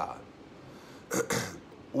man of God.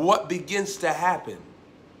 What begins to happen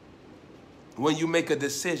when you make a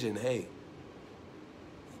decision, hey,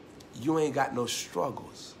 you ain't got no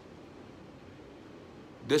struggles.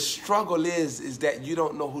 The struggle is that you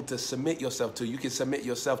don't know who to submit yourself to. You can submit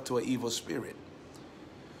yourself to an evil spirit.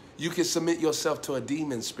 You can submit yourself to a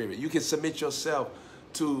demon spirit. You can submit yourself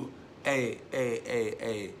to a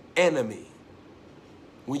enemy.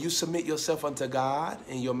 When you submit yourself unto God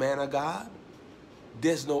and your man of God,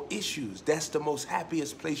 there's no issues. That's the most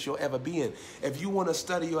happiest place you'll ever be in. If you want to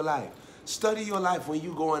study your life when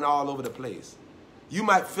you're going all over the place. You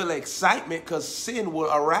might feel excitement because sin will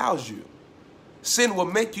arouse you. Sin will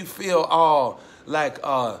make you feel all like,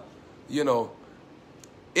 it'll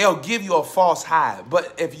give you a false high.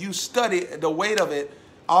 But if you study the weight of it,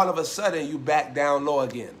 all of a sudden you back down low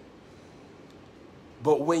again.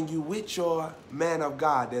 But when you with your man of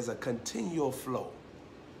God, there's a continual flow.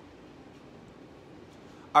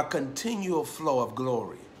 A continual flow of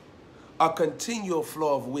glory. A continual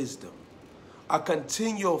flow of wisdom. A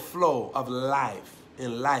continual flow of life,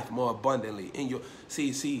 and life more abundantly. In your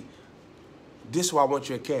see, this is what I want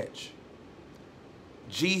you to catch.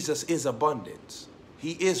 Jesus is abundance.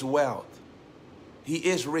 He is wealth. He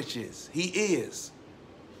is riches. He is.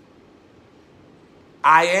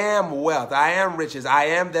 I am wealth. I am riches. I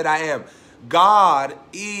am that I am. God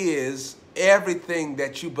is everything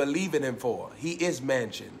that you believe in him for. He is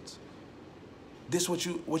mansions. This is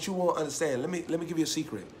what you won't understand. Let me give you a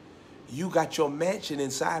secret. You got your mansion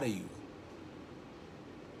inside of you.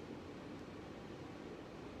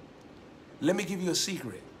 Let me give you a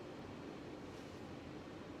secret.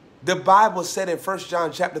 The Bible said in 1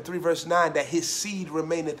 John chapter 3, verse 9, that his seed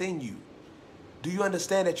remaineth in you. Do you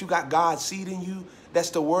understand that you got God's seed in you? That's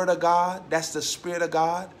the word of God. That's the spirit of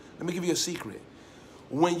God. Let me give you a secret.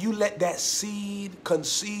 When you let that seed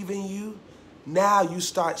conceive in you, now you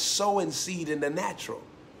start sowing seed in the natural.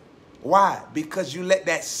 Why? Because you let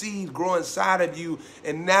that seed grow inside of you,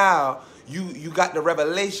 and now you got the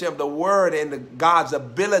revelation of the word and God's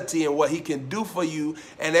ability and what he can do for you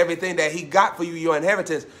and everything that he got for you, your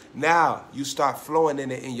inheritance. Now you start flowing in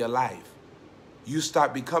it in your life. You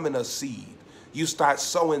start becoming a seed. You start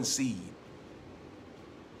sowing seed.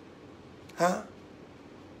 Huh?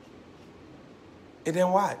 And then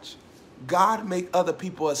watch. God make other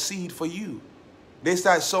people a seed for you. They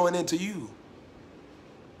start sowing into you.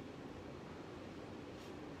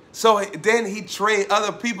 So then he trained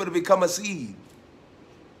other people to become a seed.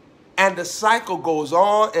 And the cycle goes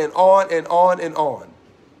on and on and on and on.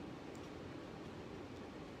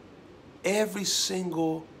 Every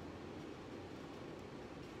single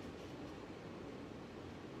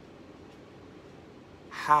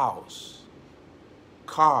house,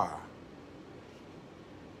 car,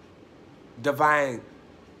 divine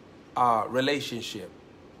relationship,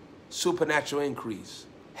 supernatural increase,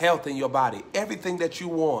 health in your body, everything that you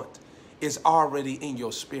want is already in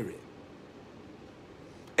your spirit.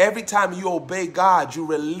 Every time you obey God, you're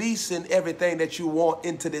releasing everything that you want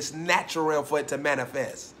into this natural realm for it to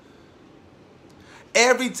manifest.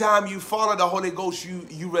 Every time you follow the Holy Ghost,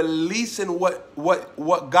 you releasing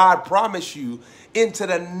what God promised you into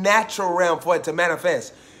the natural realm for it to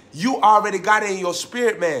manifest. You already got it in your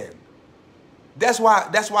spirit, man. That's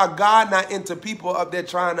why God not into people up there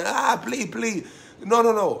trying to, please.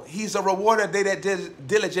 No. He's a rewarder of they that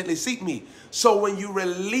diligently seek me. So when you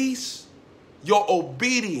release your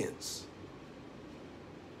obedience,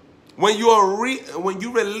 when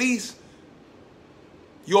you release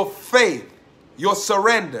your faith, your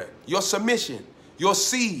surrender, your submission, your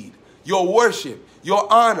seed, your worship,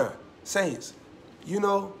 your honor. Saints, you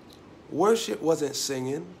know, worship wasn't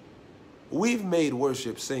singing. We've made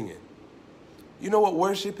worship singing. You know what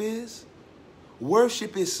worship is?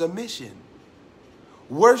 Worship is submission.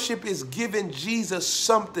 Worship is giving Jesus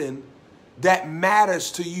something that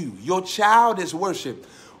matters to you. Your child is worship.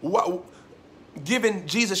 Giving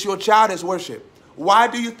Jesus your child is worship. Why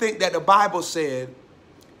do you think that the Bible said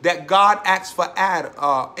that God asked for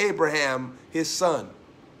Abraham, his son?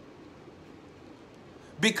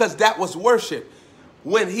 Because that was worship.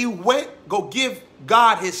 When he went, go give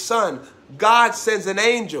God his son, God sends an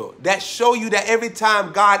angel that show you that every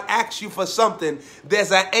time God asks you for something,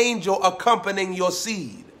 there's an angel accompanying your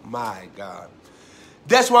seed. My God.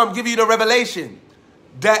 That's why I'm giving you the revelation.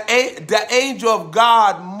 The angel of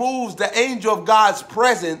God moves, the angel of God's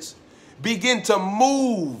presence begin to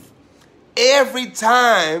move every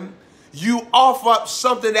time you offer up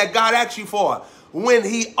something that God asked you for. When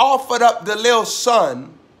he offered up the little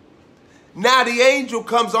son, now the angel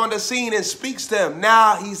comes on the scene and speaks to him.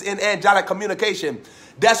 Now he's in angelic communication.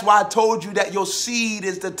 That's why I told you that your seed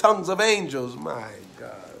is the tongues of angels. My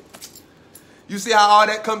God. You see how all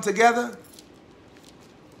that come together?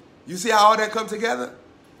 You see how all that come together?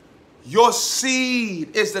 Your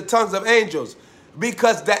seed is the tongues of angels.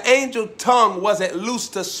 Because the angel tongue wasn't loose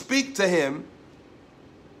to speak to him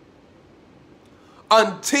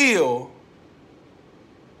until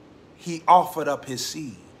he offered up his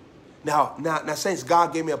seed. Now, saints,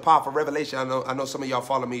 God gave me a powerful revelation. I know some of y'all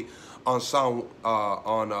follow me on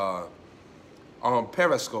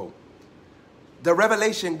Periscope. The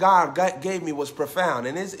revelation God gave me was profound,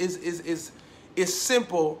 and it's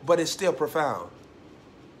simple, but it's still profound.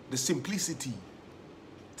 The simplicity.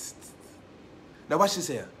 Now watch this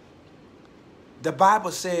here. The Bible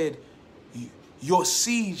said, your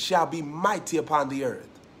seed shall be mighty upon the earth.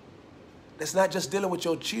 That's not just dealing with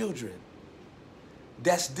your children.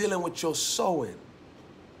 That's dealing with your sowing.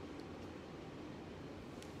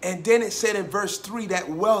 And then it said in verse 3 that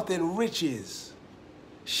wealth and riches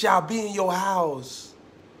shall be in your house.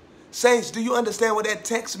 Saints, do you understand what that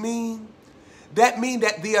text means? That means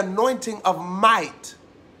that the anointing of might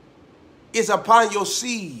is upon your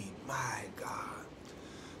seed. My God.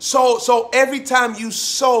 So every time you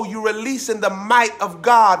sow, you're releasing the might of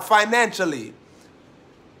God financially.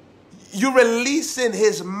 You're releasing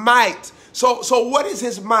his might. So what is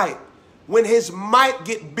his might? When his might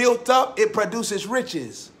get built up, it produces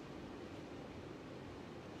riches.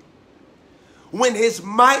 When his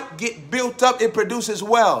might get built up, it produces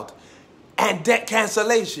wealth and debt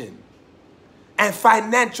cancellation and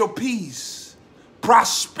financial peace,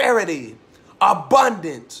 prosperity,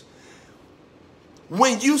 abundance.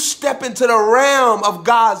 When you step into the realm of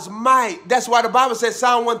God's might, that's why the Bible says,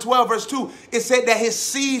 Psalm 112 verse 2, it said that his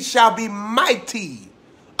seed shall be mighty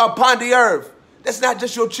upon the earth. That's not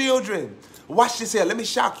just your children. Watch this here. Let me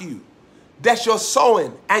shock you. That's your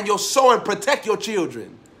sowing, and your sowing protect your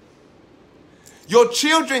children. Your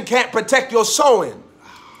children can't protect your sowing.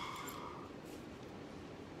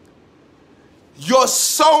 Your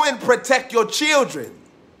sowing protect your children.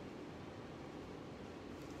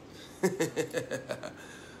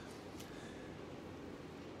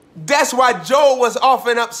 That's why Job was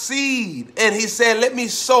offering up seed, and he said, let me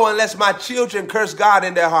sow unless my children curse God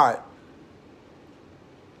in their heart.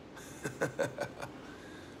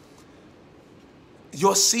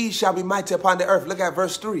 Your seed shall be mighty upon the earth. Look at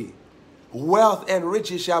verse 3. Wealth and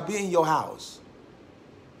riches shall be in your house.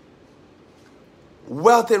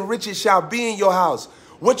 Wealth and riches shall be in your house.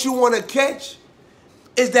 What you want to catch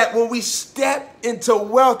is that when we step into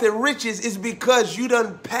wealth and riches, it's because you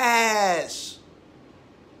done pass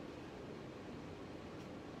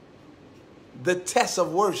the test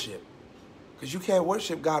of worship. Because you can't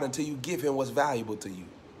worship God until you give him what's valuable to you.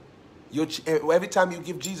 Every time you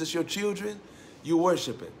give Jesus your children, you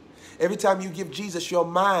worship him. Every time you give Jesus your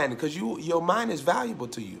mind, because your mind is valuable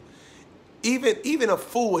to you. Even a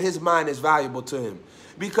fool, his mind is valuable to him.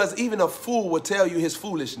 Because even a fool will tell you his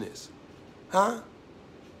foolishness. Huh?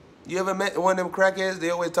 You ever met one of them crackheads?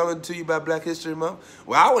 They always talking to you about Black History Month.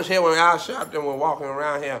 Well, I was here when I shopped and were walking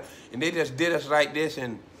around here, and they just did us like this,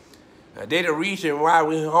 and they the reason why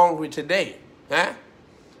we're hungry today. Huh?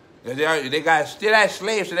 They got still had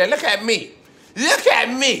slaves today. Look at me. Look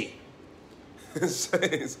at me.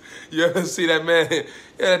 You ever see that man?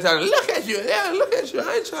 Look at you. Yeah, look at you.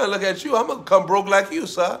 I ain't trying to look at you. I'm going to come broke like you,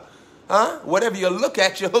 sir. Huh? Whatever you look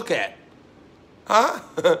at, you hook at. Huh?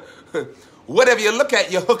 Whatever you look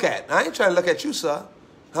at, you hook at. I ain't trying to look at you, sir.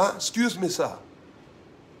 Huh? Excuse me, sir.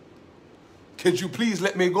 Could you please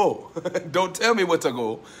let me go? Don't tell me where to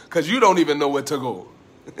go, because you don't even know where to go.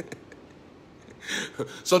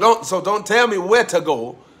 So don't tell me where to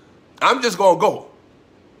go. I'm just going to go.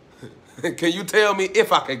 Can you tell me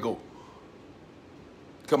if I can go?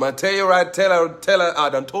 Come on, tell you right, tell her, I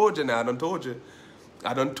done told you now, I done told you.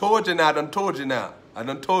 I done told you now, I done told you now. I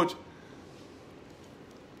done told you.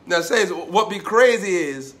 Now, it says, what be crazy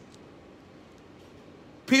is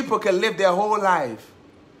people can live their whole life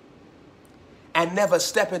and never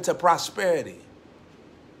step into prosperity.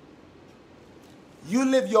 You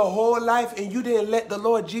live your whole life and you didn't let the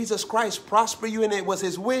Lord Jesus Christ prosper you, and it was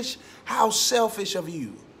his wish. How selfish of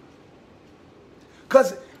you.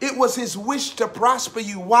 Because it was his wish to prosper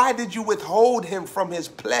you. Why did you withhold him from his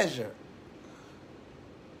pleasure?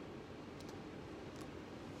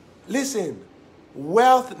 Listen,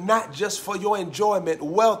 wealth not just for your enjoyment.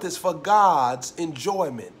 Wealth is for God's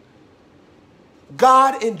enjoyment.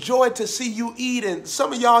 God enjoyed to see you eating.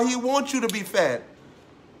 Some of y'all, he wants you to be fat.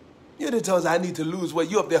 You done told us I need to lose weight.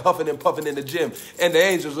 You up there huffing and puffing in the gym, and the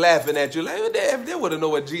angels laughing at you. Like, if they would have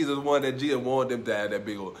known what Jesus wanted, Jesus wanted them to have that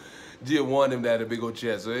big old, Jesus wanted them to have a big old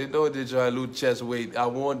chest. So they know they're trying to lose chest weight. I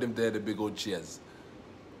want them to have a big old chest.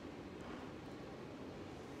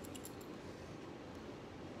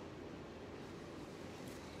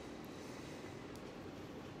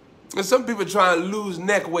 And some people try to lose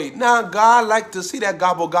neck weight. Now, God like to see that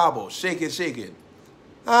gobble gobble. Shake it, shake it.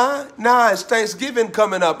 Huh? Nah, it's Thanksgiving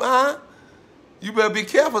coming up. Huh? You better be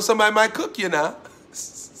careful. Somebody might cook you now.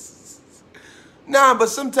 Nah, but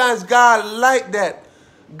sometimes God like that.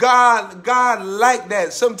 God like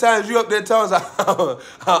that. Sometimes you up there telling us,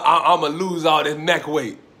 I'm going to lose all this neck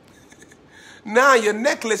weight. Now your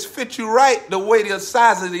necklace fits you right the way the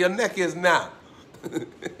size of your neck is now.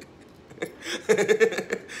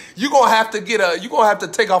 You're gonna have to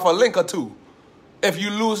take off a link or two if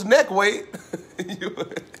you lose neck weight.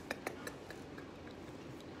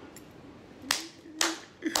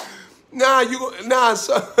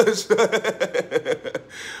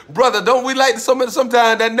 Brother, don't we like sometimes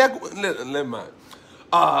that neck? Never mind.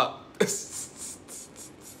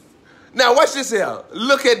 Now watch this here.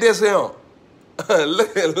 Look at this here.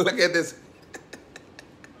 Look at this.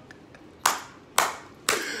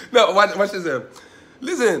 No, watch this here.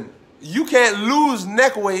 Listen, you can't lose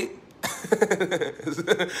neck weight.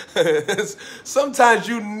 Sometimes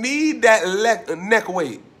you need that neck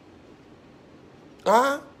weight.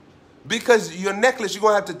 Huh? Because your necklace, you're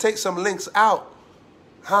going to have to take some links out.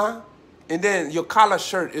 Huh? And then your collar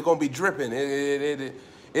shirt is going to be dripping. It's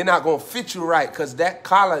not going to fit you right because that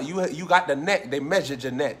collar, you got the neck. They measured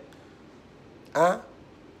your neck. Huh?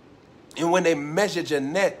 And when they measured your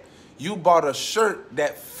neck, you bought a shirt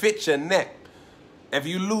that fits your neck. If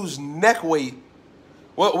you lose neck weight,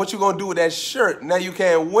 what you going to do with that shirt? Now you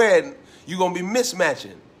can't wear it. You're going to be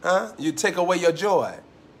mismatching. Huh? You take away your joy.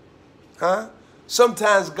 Huh?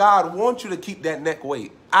 Sometimes God wants you to keep that neck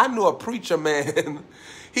weight. I knew a preacher, man.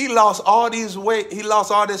 He lost all this weight.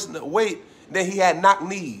 Then he had knock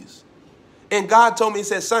knees. And God told me, he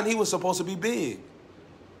said, son, he was supposed to be big.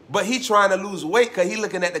 But he trying to lose weight because he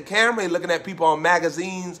looking at the camera, he looking at people on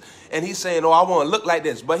magazines, and he's saying, oh, I want to look like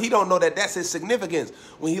this. But he don't know that that's his significance.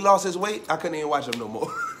 When he lost his weight, I couldn't even watch him no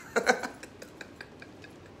more.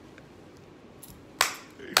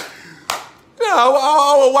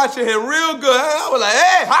 I was watching him real good. I was like,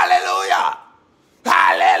 hey, hallelujah.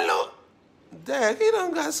 Hallelujah. Dad, he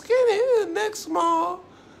done got skinny. His neck small.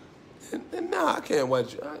 And now I can't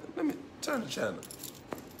watch you. Let me turn the channel.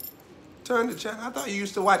 Turn the channel. I thought you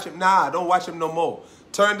used to watch him. Nah, I don't watch him no more.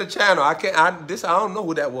 Turn the channel. I don't know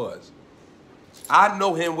who that was. I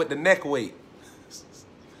know him with the neck weight.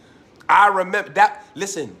 I remember that.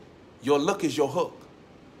 Listen, your look is your hook.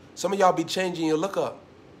 Some of y'all be changing your look up.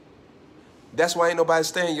 That's why ain't nobody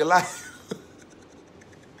staying in your life.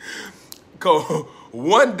 Cause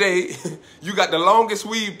one day you got the longest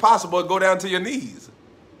weave possible, go down to your knees.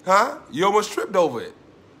 Huh? You almost tripped over it.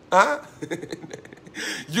 Huh?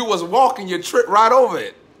 You was walking, you tripped right over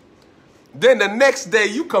it. Then the next day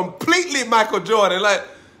you completely Michael Jordan, like,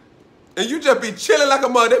 and you just be chilling like a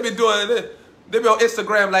mother. They be doing it. They be on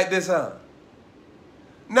Instagram like this, huh?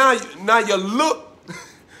 Now your look,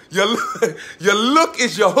 your look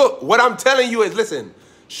is your hook. What I'm telling you is, listen,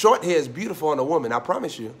 short hair is beautiful on a woman, I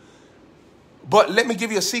promise you. But let me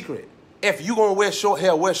give you a secret. If you gonna wear short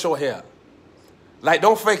hair, wear short hair. Like,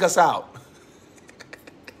 don't fake us out.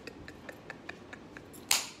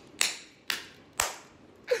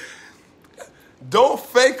 Don't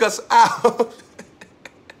fake us out.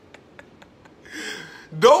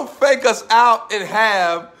 Don't fake us out and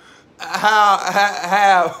have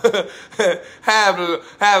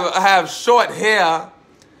short hair,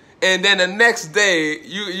 and then the next day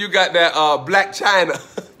you got that black China.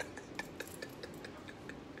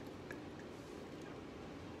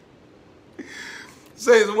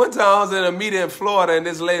 Says one time I was in a meeting in Florida, and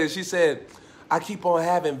this lady, she said, I keep on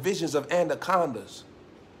having visions of anacondas.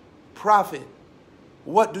 Prophet,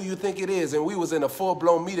 what do you think it is? And we was in a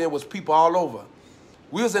full-blown meeting. It was people all over.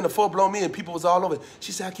 We was in a full-blown meeting. People was all over.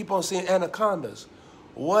 She said, I keep on seeing anacondas.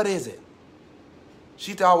 What is it?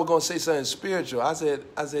 She thought I was going to say something spiritual. I said,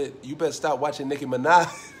 you better stop watching Nicki Minaj.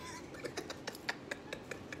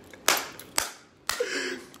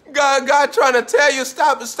 God trying to tell you,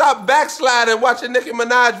 stop backsliding, watching Nicki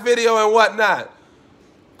Minaj video and whatnot.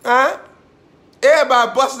 Huh?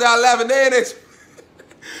 Everybody busted out laughing. They ain't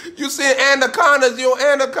you see anacondas, you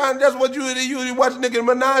anaconda, that's what you watch Nicki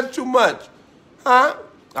Minaj too much. Huh?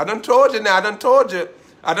 I done told you now, I done told you.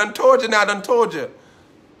 I done told you now, I done told you.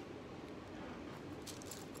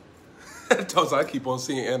 I keep on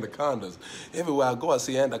seeing anacondas. Everywhere I go, I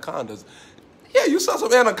see anacondas. Yeah, you saw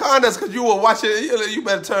some anacondas because you were watching, you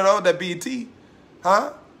better turn on that BT.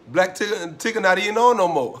 Huh? Black ticker not even on no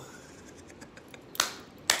more.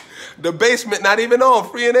 The basement not even on.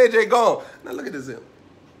 Free and AJ gone. Now look at this here.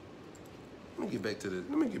 Let me get back to this.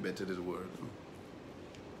 Let me get back to this word.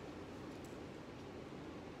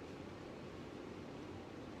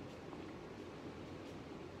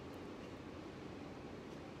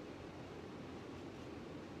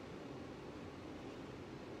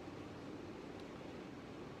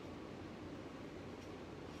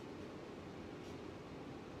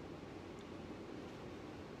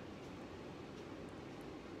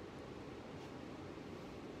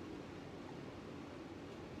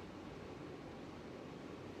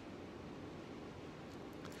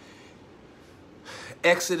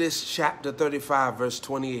 Exodus chapter 35, verse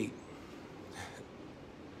 28.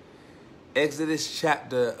 Exodus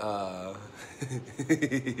chapter,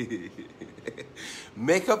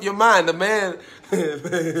 make up your mind. The man,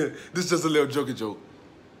 this is just a little jokey joke.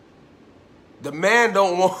 The man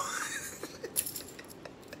don't want,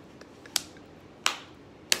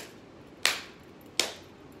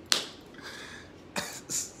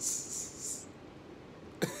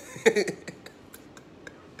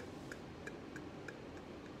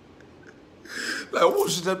 like,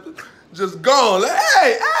 whoosh, just gone. Like,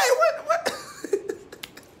 hey, what?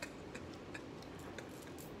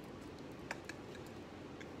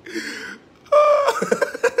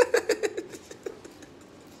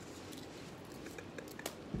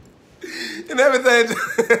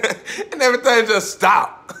 and everything just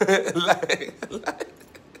stopped. like.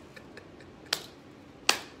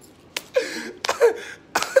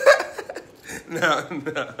 No.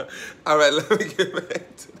 All right, let me get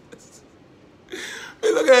back to this.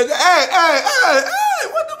 We look at it. Hey,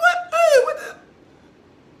 what the?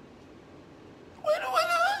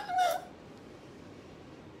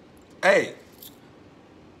 Hey,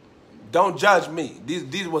 don't judge me.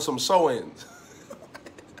 These were some sew-ins.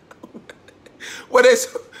 Well, they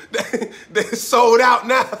sold out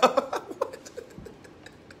now.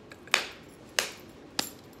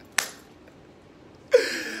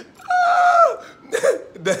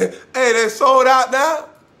 Hey, they sold out now?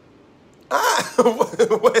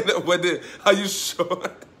 Are you sure?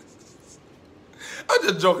 I'm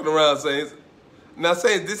just joking around, Saints. Now,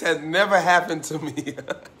 Saints, this has never happened to me.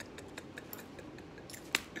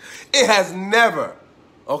 It has never,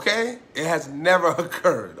 okay? It has never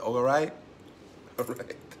occurred, all right? All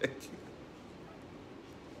right, thank you.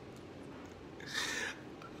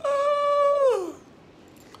 Oh.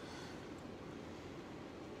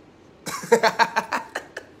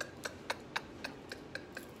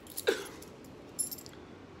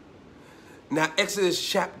 Now, Exodus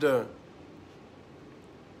chapter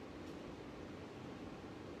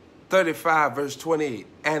 35, verse 28.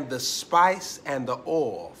 And the spice and the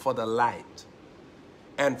oil for the light,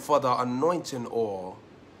 and for the anointing oil,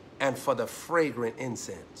 and for the fragrant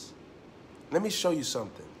incense. Let me show you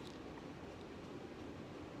something.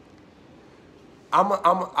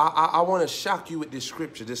 I want to shock you with this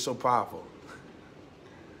scripture. This is so powerful.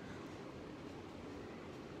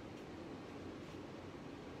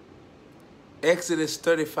 Exodus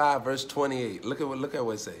 35, verse 28. Look at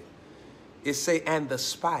what it say. It say, and the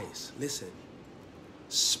spice. Listen,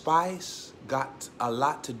 spice got a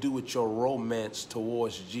lot to do with your romance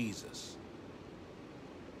towards Jesus.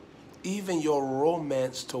 Even your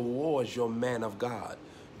romance towards your man of God.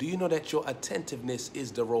 Do you know that your attentiveness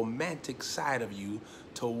is the romantic side of you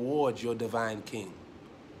towards your divine King?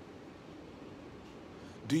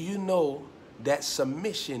 Do you know that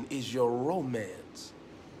submission is your romance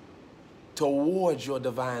towards your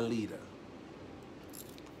divine leader?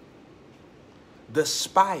 The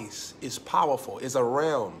spice is powerful. It's a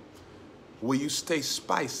realm where you stay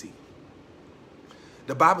spicy.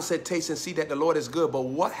 The Bible said, taste and see that the Lord is good. But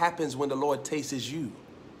what happens when the Lord tastes you?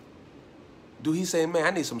 Do he say, man,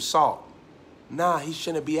 I need some salt? Nah, he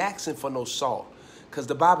shouldn't be asking for no salt. Because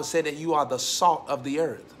the Bible said that you are the salt of the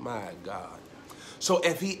earth. My God. So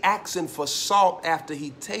if he asking for salt after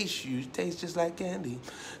he tastes you, it tastes just like candy.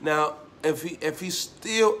 Now, if he's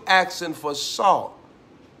still asking for salt,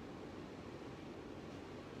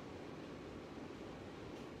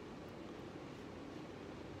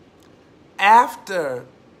 after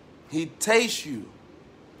he tastes you,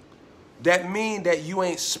 that means that you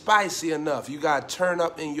ain't spicy enough. You got to turn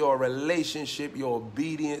up in your relationship, your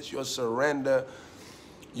obedience, your surrender,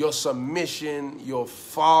 your submission, your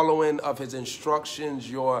following of his instructions,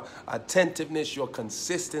 your attentiveness, your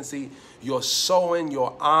consistency, your sowing,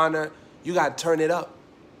 your honor. You got to turn it up.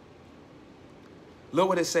 Look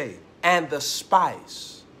what it say. And the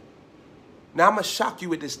spice. Now I'm going to shock you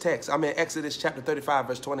with this text. I'm in Exodus chapter 35,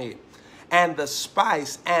 verse 28. And the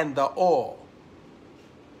spice and the oil.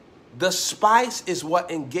 The spice is what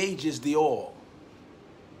engages the oil.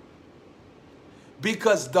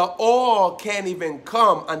 Because the oil can't even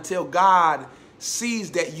come until God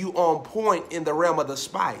sees that you on point in the realm of the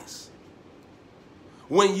spice.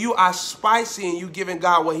 When you are spicy and you giving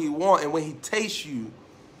God what he wants, and when he tastes you,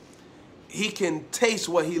 he can taste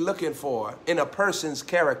what he's looking for in a person's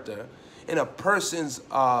character, in a person's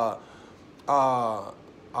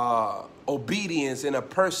obedience, in a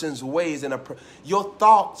person's ways, your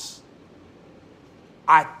thoughts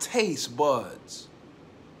are taste buds.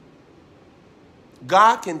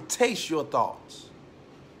 God can taste your thoughts.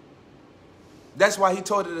 That's why he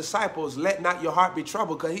told the disciples, let not your heart be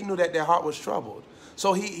troubled, because he knew that their heart was troubled.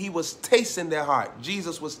 So he was tasting their heart.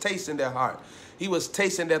 Jesus was tasting their heart. He was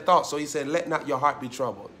tasting their thoughts. So he said, let not your heart be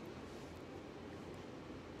troubled.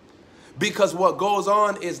 Because what goes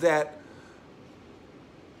on is that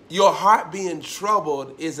your heart being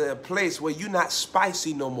troubled is a place where you're not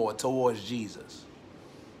spicy no more towards Jesus.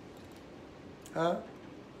 Huh?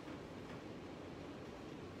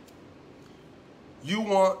 You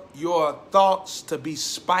want your thoughts to be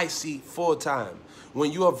spicy full time.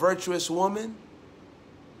 When you're a virtuous woman,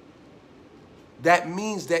 that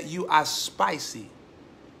means that you are spicy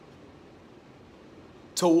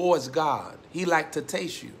towards God. He likes to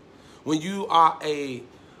taste you. When you are a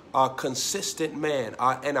consistent man,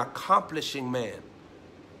 an accomplishing man,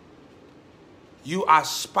 you are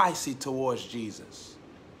spicy towards Jesus.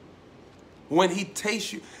 When he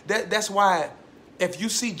tastes you, that's why if you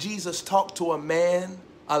see Jesus talk to a man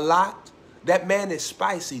a lot, that man is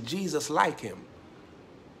spicy. Jesus like him.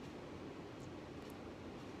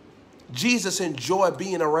 Jesus enjoyed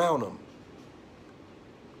being around him.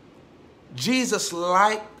 Jesus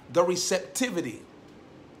liked the receptivity.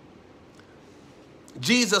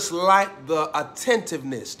 Jesus liked the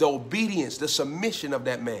attentiveness, the obedience, the submission of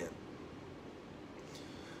that man.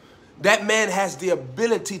 That man has the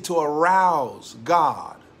ability to arouse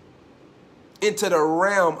God into the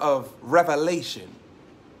realm of revelation,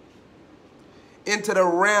 into the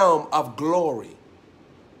realm of glory,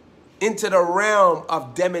 into the realm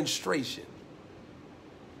of demonstration.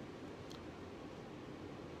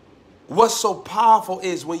 What's so powerful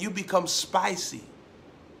is when you become spicy,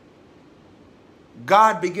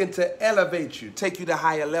 God begin to elevate you, take you to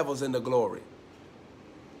higher levels in the glory.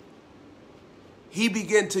 He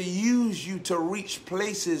began to use you to reach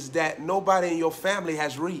places that nobody in your family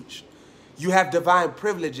has reached. You have divine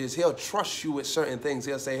privileges. He'll trust you with certain things.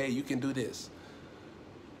 He'll say, hey, you can do this.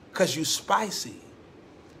 Because you're spicy.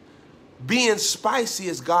 Being spicy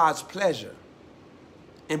is God's pleasure.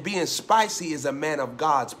 And being spicy is a man of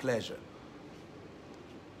God's pleasure.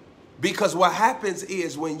 Because what happens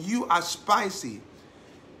is when you are spicy,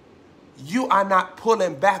 you are not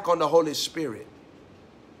pulling back on the Holy Spirit.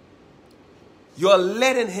 You're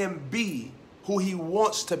letting him be who he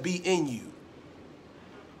wants to be in you.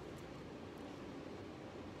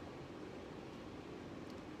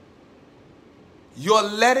 You're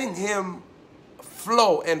letting him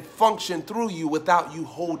flow and function through you without you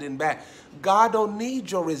holding back. God don't need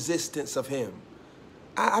your resistance of him.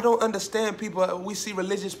 I don't understand people. We see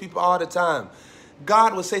religious people all the time.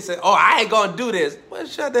 God would say, oh, I ain't going to do this. Well,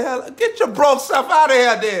 shut the hell up. Get your broke stuff out of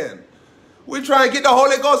here then. We try and get the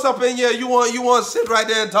Holy Ghost up in here. You want to sit right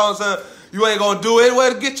there and tell him, you ain't going to do it.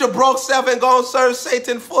 Well, get your broke stuff and go and serve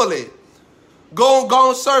Satan fully. Go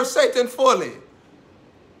and serve Satan fully.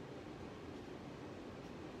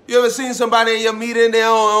 You ever seen somebody in your meeting, they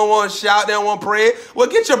don't want to shout, they don't want to pray? Well,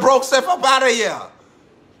 get your broke stuff up out of here.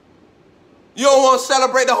 You don't want to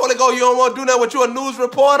celebrate the Holy Ghost. You don't want to do that with you, a news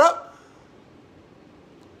reporter?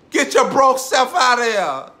 Get your broke stuff out of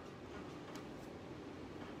here.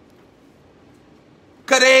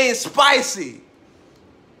 Because they ain't spicy.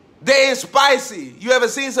 They ain't spicy. You ever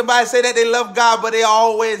seen somebody say that they love God, but they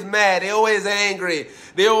always mad. They always angry.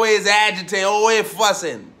 They always agitated, always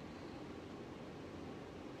fussing.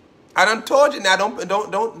 I done told you now,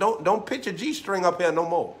 don't pitch a G-string up here no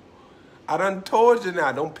more. I done told you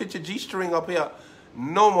now, don't pitch a G-string up here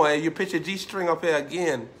no more. You pitch a G-string up here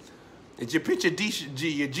again. If you pitch your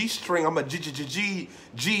G-string, I'm a G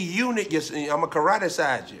unit, I'm a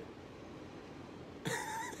karate-size you.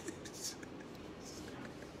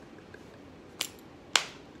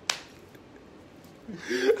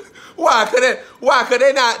 Why? Cause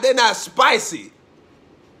they're not spicy.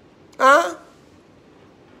 Huh?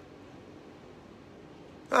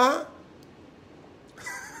 Huh?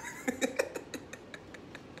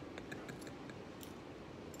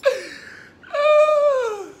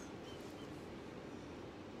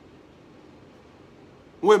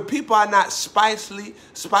 When people are not spicy,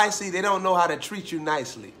 they don't know how to treat you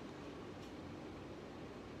nicely.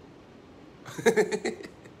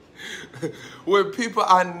 When people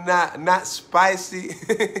are not spicy,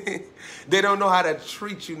 they don't know how to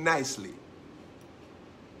treat you nicely.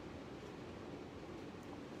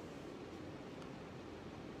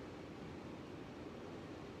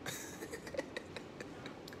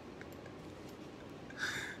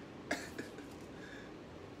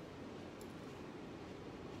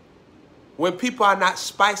 When people are not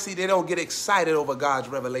spicy, they don't get excited over God's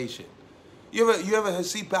revelation. You ever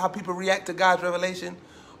see how people react to God's revelation?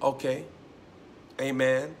 Okay.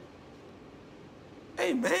 Amen.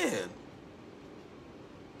 Amen.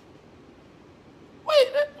 Wait.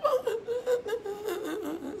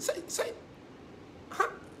 Say. Huh?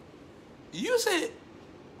 You said,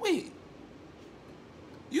 wait.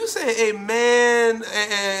 You say amen,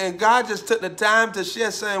 and God just took the time to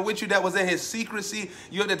share something with you that was in his secrecy.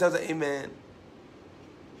 You have to tell say amen.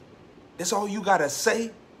 That's all you got to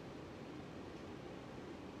say.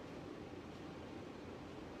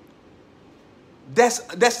 That's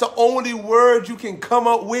the only word you can come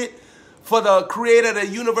up with for the creator of the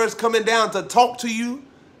universe coming down to talk to you.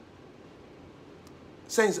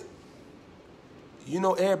 Saints, you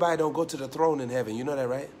know everybody don't go to the throne in heaven. You know that,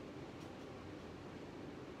 right?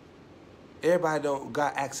 Everybody don't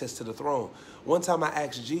got access to the throne. One time I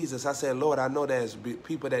asked Jesus, I said, Lord, I know there's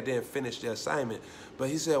people that didn't finish their assignment. But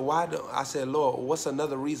he said, why don't, I said, Lord, what's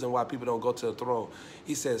another reason why people don't go to the throne?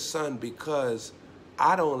 He said, son, because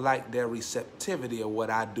I don't like their receptivity of what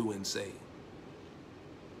I do and say.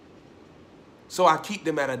 So I keep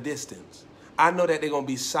them at a distance. I know that they're going to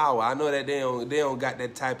be sour. I know that they don't got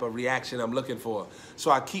that type of reaction I'm looking for. So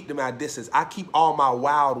I keep them at a distance. I keep all my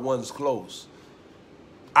wild ones close.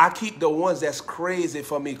 I keep the ones that's crazy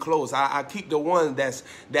for me close. I keep the ones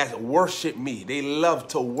that worship me. They love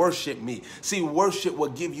to worship me. See, worship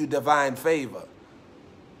will give you divine favor.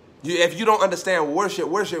 If you don't understand worship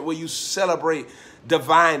where you celebrate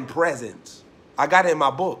divine presence. I got it in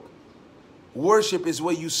my book. Worship is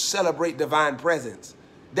where you celebrate divine presence.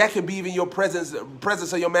 That could be even your presence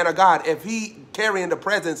of your man of God. If he carrying the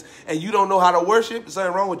presence and you don't know how to worship, there's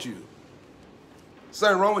something wrong with you.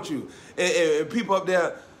 Something wrong with you. And people up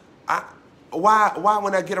there, why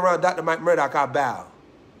when I get around Dr. Mike Murdoch, I bow?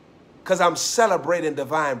 Because I'm celebrating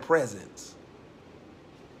divine presence.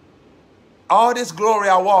 All this glory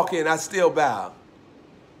I walk in, I still bow.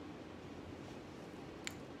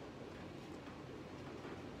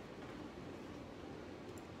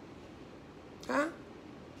 Huh?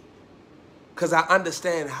 Because I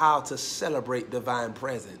understand how to celebrate divine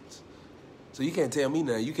presence. So you can't tell me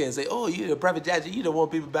nothing. You can't say, oh, you're the ProphetJHM. You don't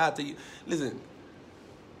want people to bow to you. Listen,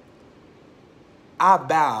 I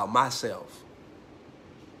bow myself.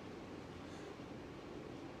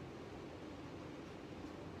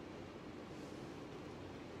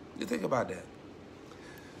 You think about that.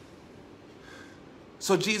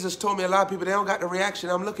 So Jesus told me a lot of people, they don't got the reaction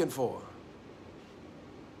I'm looking for.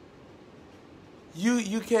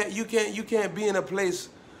 You can't be in a place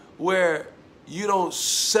where you don't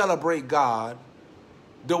celebrate God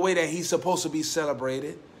the way that he's supposed to be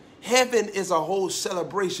celebrated. Heaven is a whole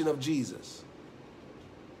celebration of Jesus.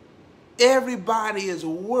 Everybody is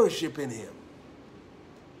worshiping him.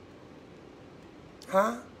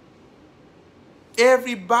 Huh?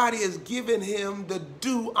 Everybody is giving him the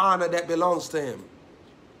due honor that belongs to him.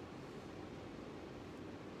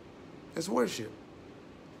 It's worship.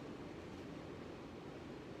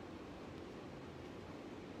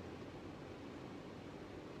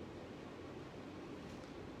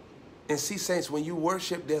 And see, saints, when you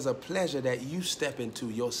worship, there's a pleasure that you step into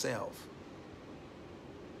yourself.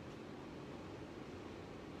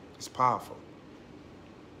 It's powerful.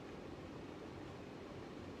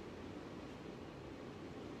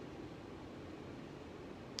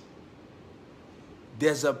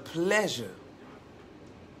 There's a pleasure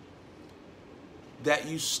that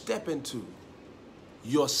you step into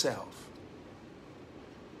yourself.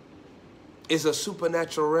 It's a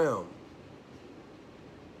supernatural realm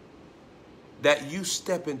that you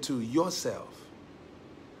step into yourself.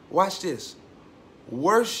 Watch this.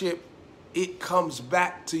 Worship, it comes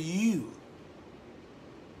back to you.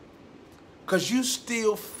 Because you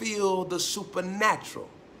still feel the supernatural.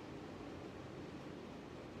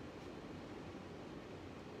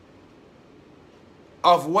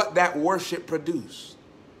 Of what that worship produced.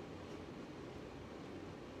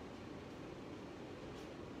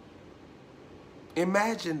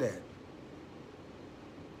 Imagine that.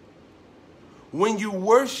 When you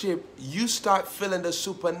worship, you start feeling the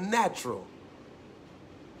supernatural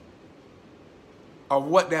of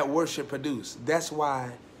what that worship produced. That's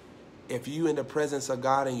why if you're in the presence of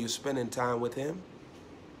God and you're spending time with him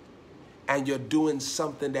and you're doing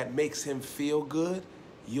something that makes him feel good,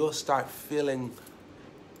 you'll start feeling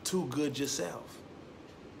too good yourself.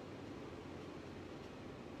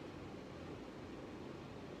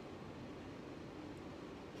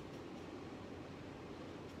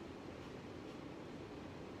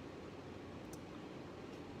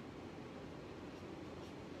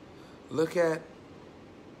 Look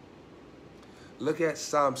at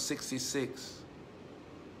Psalm 66,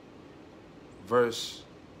 verse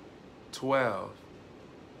 12.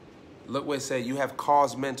 Look what it says. You have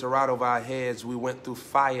caused men to ride over our heads. We went through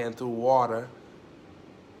fire and through water,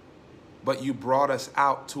 but you brought us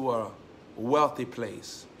out to a wealthy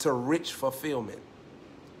place, to rich fulfillment.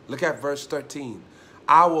 Look at verse 13.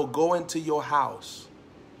 I will go into your house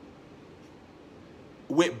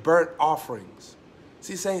with burnt offerings.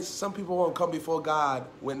 See, saints, some people won't come before God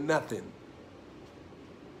with nothing.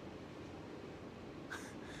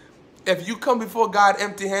 If you come before God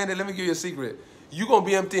empty-handed, let me give you a secret. You're going to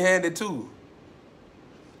be empty-handed too.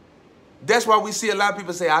 That's why we see a lot of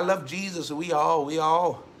people say, I love Jesus. We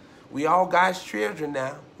all God's children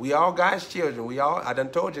now. We all God's children. I done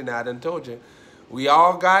told you now. I done told you. We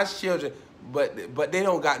all God's children. But they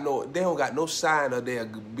don't got no sign of their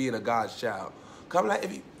being a God's child. Come like,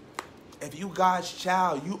 if you God's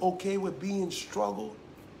child, you okay with being struggled?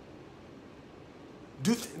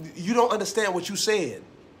 You don't understand what you said.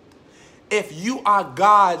 If you are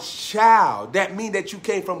God's child, that means that you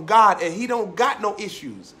came from God and he don't got no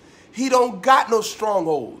issues. He don't got no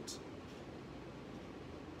strongholds.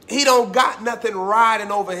 He don't got nothing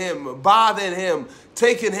riding over him, bothering him,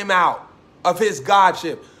 taking him out of his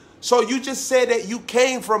Godship. So you just said that you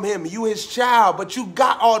came from him, you his child, but you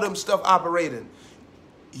got all them stuff operating.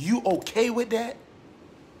 You okay with that?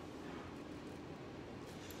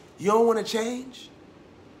 You don't want to change?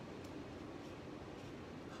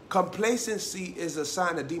 Complacency is a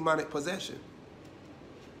sign of demonic possession.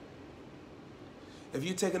 If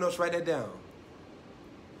you're taking notes, write that down.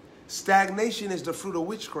 Stagnation is the fruit of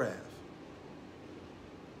witchcraft.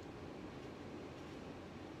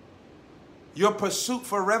 Your pursuit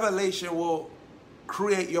for revelation will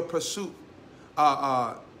create your pursuit,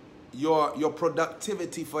 your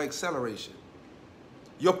productivity for acceleration.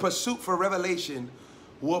 Your pursuit for revelation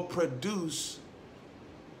will produce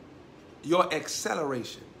your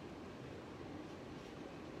acceleration.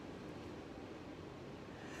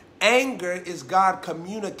 Anger is God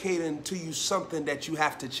communicating to you something that you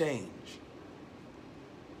have to change.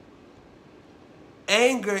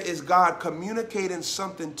 Anger is God communicating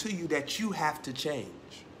something to you that you have to change.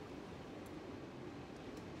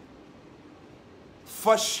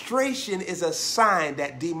 Frustration is a sign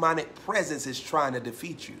that demonic presence is trying to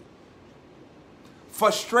defeat you.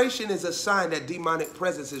 Frustration is a sign that demonic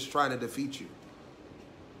presence is trying to defeat you.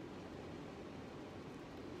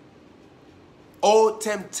 Old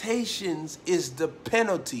temptations is the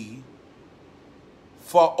penalty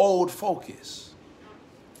for old focus.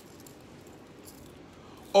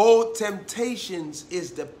 Old temptations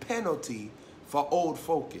is the penalty for old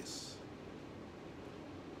focus.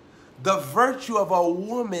 The virtue of a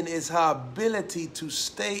woman is her ability to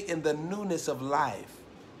stay in the newness of life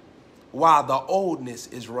while the oldness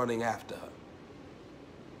is running after her.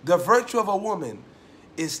 The virtue of a woman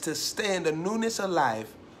is to stay in the newness of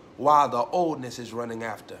life while the oldness is running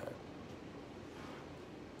after her.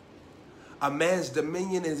 A man's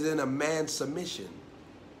dominion is in a man's submission.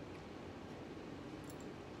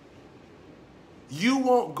 You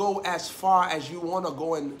won't go as far as you want to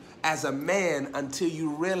go in as a man until you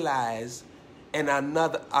realize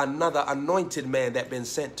another anointed man that's been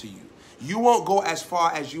sent to you. You won't go as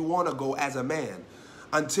far as you want to go as a man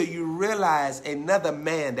until you realize another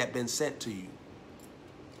man that's been sent to you.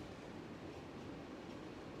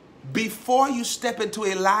 Before you step into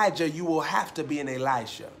Elijah, you will have to be an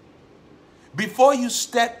Elisha. Before you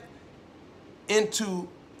step into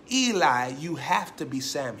Eli, you have to be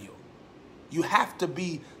Samuel. You have to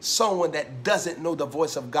be someone that doesn't know the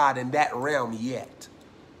voice of God in that realm yet.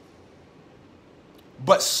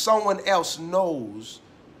 But someone else knows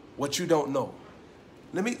what you don't know.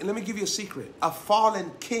 Let me give you a secret. A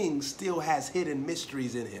fallen king still has hidden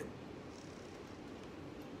mysteries in him.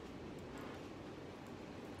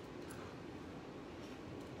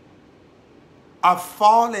 A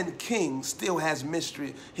fallen king still has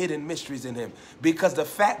hidden mysteries in him. Because the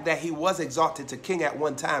fact that he was exalted to king at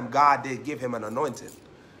one time, God did give him an anointing.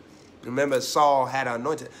 Remember, Saul had an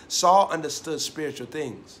anointing. Saul understood spiritual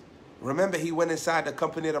things. Remember, he went inside the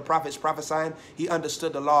company of the prophets prophesying. He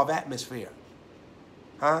understood the law of atmosphere.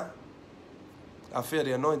 Huh? I feel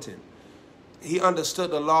the anointing. He understood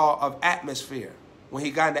the law of atmosphere. When he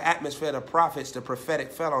got in the atmosphere of the prophets, the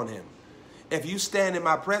prophetic fell on him. If you stand in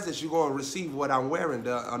my presence, you're going to receive what I'm wearing,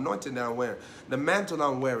 the anointing that I'm wearing, the mantle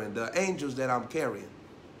I'm wearing, the angels that I'm carrying.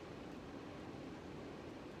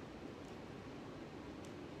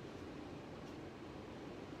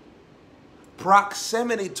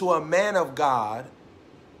 Proximity to a man of God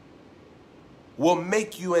will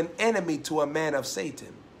make you an enemy to a man of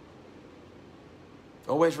Satan.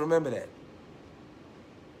 Always remember that.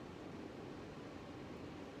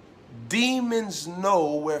 Demons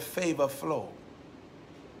know where favor flows.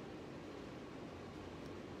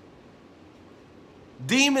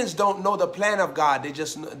 Demons don't know the plan of God. They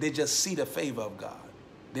just see the favor of God.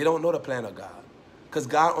 They don't know the plan of God. Because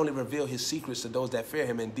God only reveals his secrets to those that fear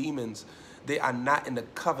him. And demons, they are not in the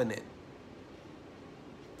covenant.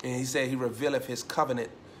 And he said he revealeth his covenant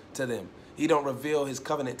to them. He don't reveal his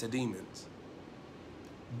covenant to demons.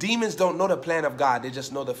 Demons don't know the plan of God. They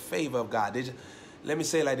just know the favor of God. Let me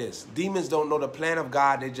say it like this. Demons don't know the plan of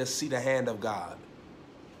God. They just see the hand of God.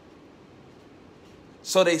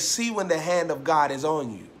 So they see when the hand of God is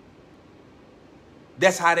on you.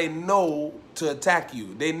 That's how they know to attack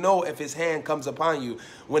you. They know if his hand comes upon you.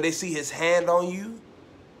 When they see his hand on you,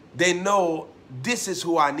 they know this is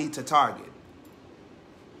who I need to target.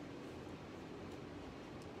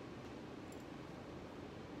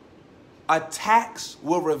 Attacks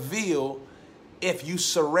will reveal if you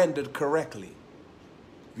surrendered correctly.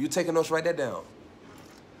 If you're taking notes, write that down.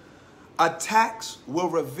 Attacks will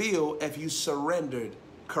reveal if you surrendered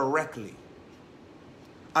correctly.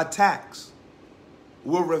 Attacks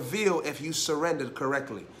will reveal if you surrendered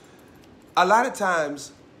correctly. A lot of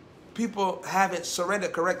times, people haven't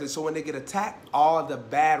surrendered correctly, so when they get attacked, all the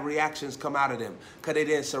bad reactions come out of them because they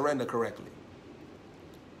didn't surrender correctly.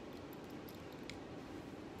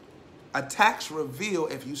 Attacks reveal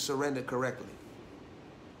if you surrender correctly.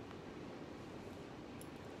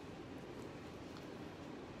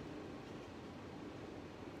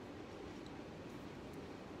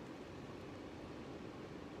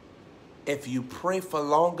 If you pray for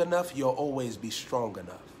long enough, you'll always be strong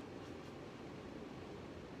enough.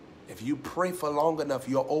 If you pray for long enough,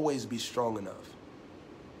 you'll always be strong enough.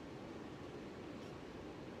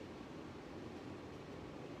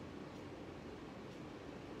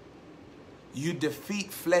 You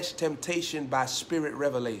defeat flesh temptation by spirit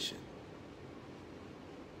revelation.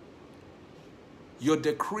 Your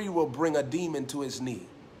decree will bring a demon to his knee.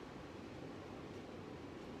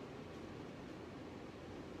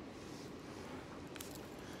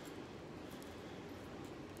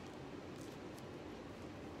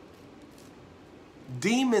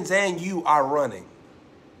 Demons and you are running.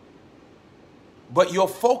 But your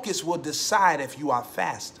focus will decide if you are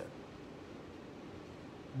faster.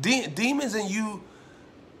 Demons in you,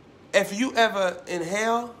 if you ever in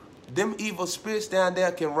hell, them evil spirits down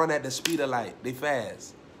there can run at the speed of light. They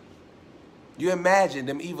fast. You imagine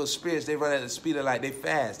them evil spirits, they run at the speed of light. They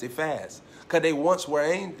fast. Because they once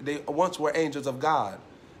were angels of God.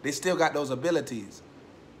 They still got those abilities.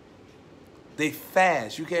 They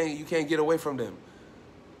fast. You can't get away from them.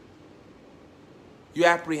 You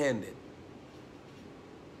apprehended.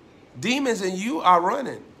 Demons in you are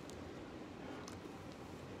running.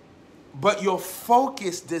 But your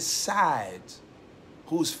focus decides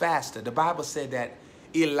who's faster. The Bible said that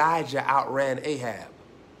Elijah outran Ahab.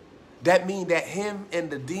 That means that him and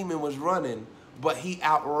the demon was running, but he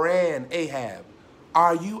outran Ahab.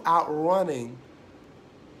 Are you outrunning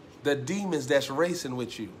the demons that's racing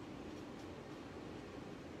with you?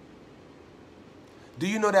 Do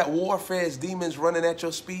you know that warfare is demons running at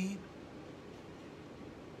your speed?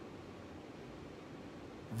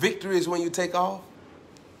 Victory is when you take off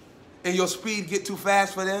and your speed get too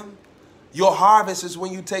fast for them. Your harvest is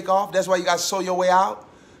when you take off. That's why you got to sow your way out.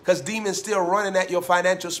 Because demons still running at your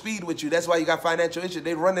financial speed with you. That's why you got financial issues.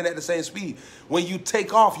 They're running at the same speed. When you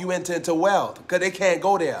take off, you enter into wealth because they can't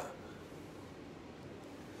go there.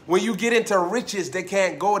 When you get into riches, they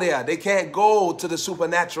can't go there. They can't go to the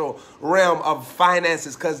supernatural realm of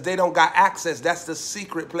finances because they don't got access. That's the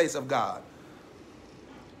secret place of God.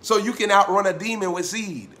 So you can outrun a demon with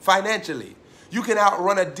seed financially. You can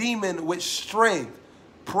outrun a demon with strength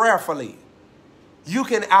prayerfully. You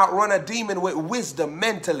can outrun a demon with wisdom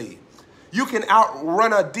mentally. You can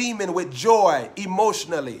outrun a demon with joy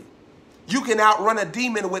emotionally. You can outrun a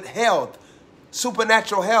demon with health,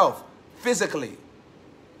 supernatural health, physically.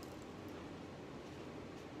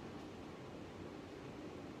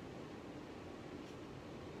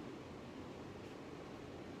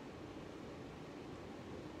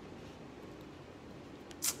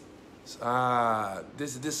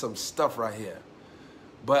 This is some stuff right here.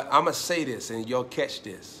 But I'm going to say this and you'll catch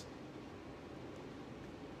this.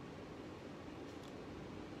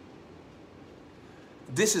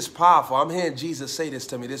 This is powerful. I'm hearing Jesus say this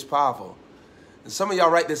to me. This is powerful. And some of y'all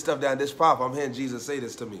write this stuff down. This is powerful. I'm hearing Jesus say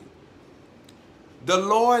this to me. The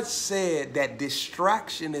Lord said that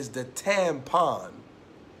distraction is the tampon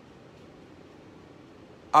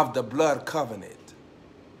of the blood covenant.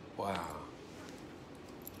 Wow.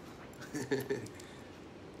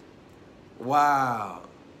 Wow.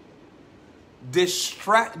 This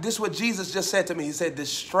is what Jesus just said to me. He said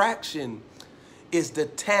distraction is the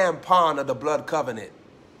tampon of the blood covenant.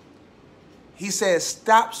 He says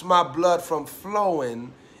stops my blood from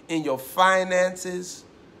flowing in your finances.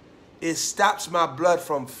 It stops my blood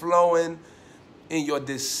from flowing in your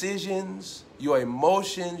decisions, your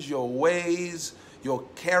emotions, your ways, your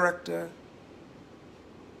character.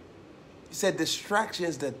 He said distraction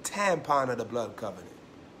is the tampon of the blood covenant.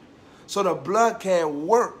 So the blood can't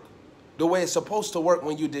work the way it's supposed to work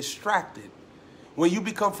when you're distracted. When you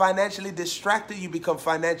become financially distracted, you become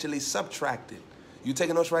financially subtracted. You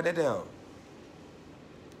taking notes? Write that down.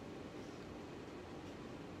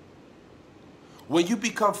 When you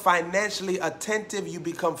become financially attentive, you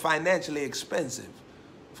become financially expensive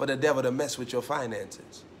for the devil to mess with your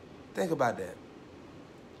finances. Think about that.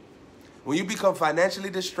 When you become financially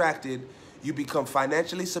distracted, you become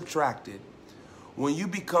financially subtracted. When you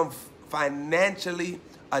become financially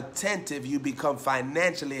attentive, you become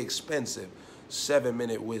financially expensive.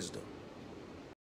 7-minute wisdom.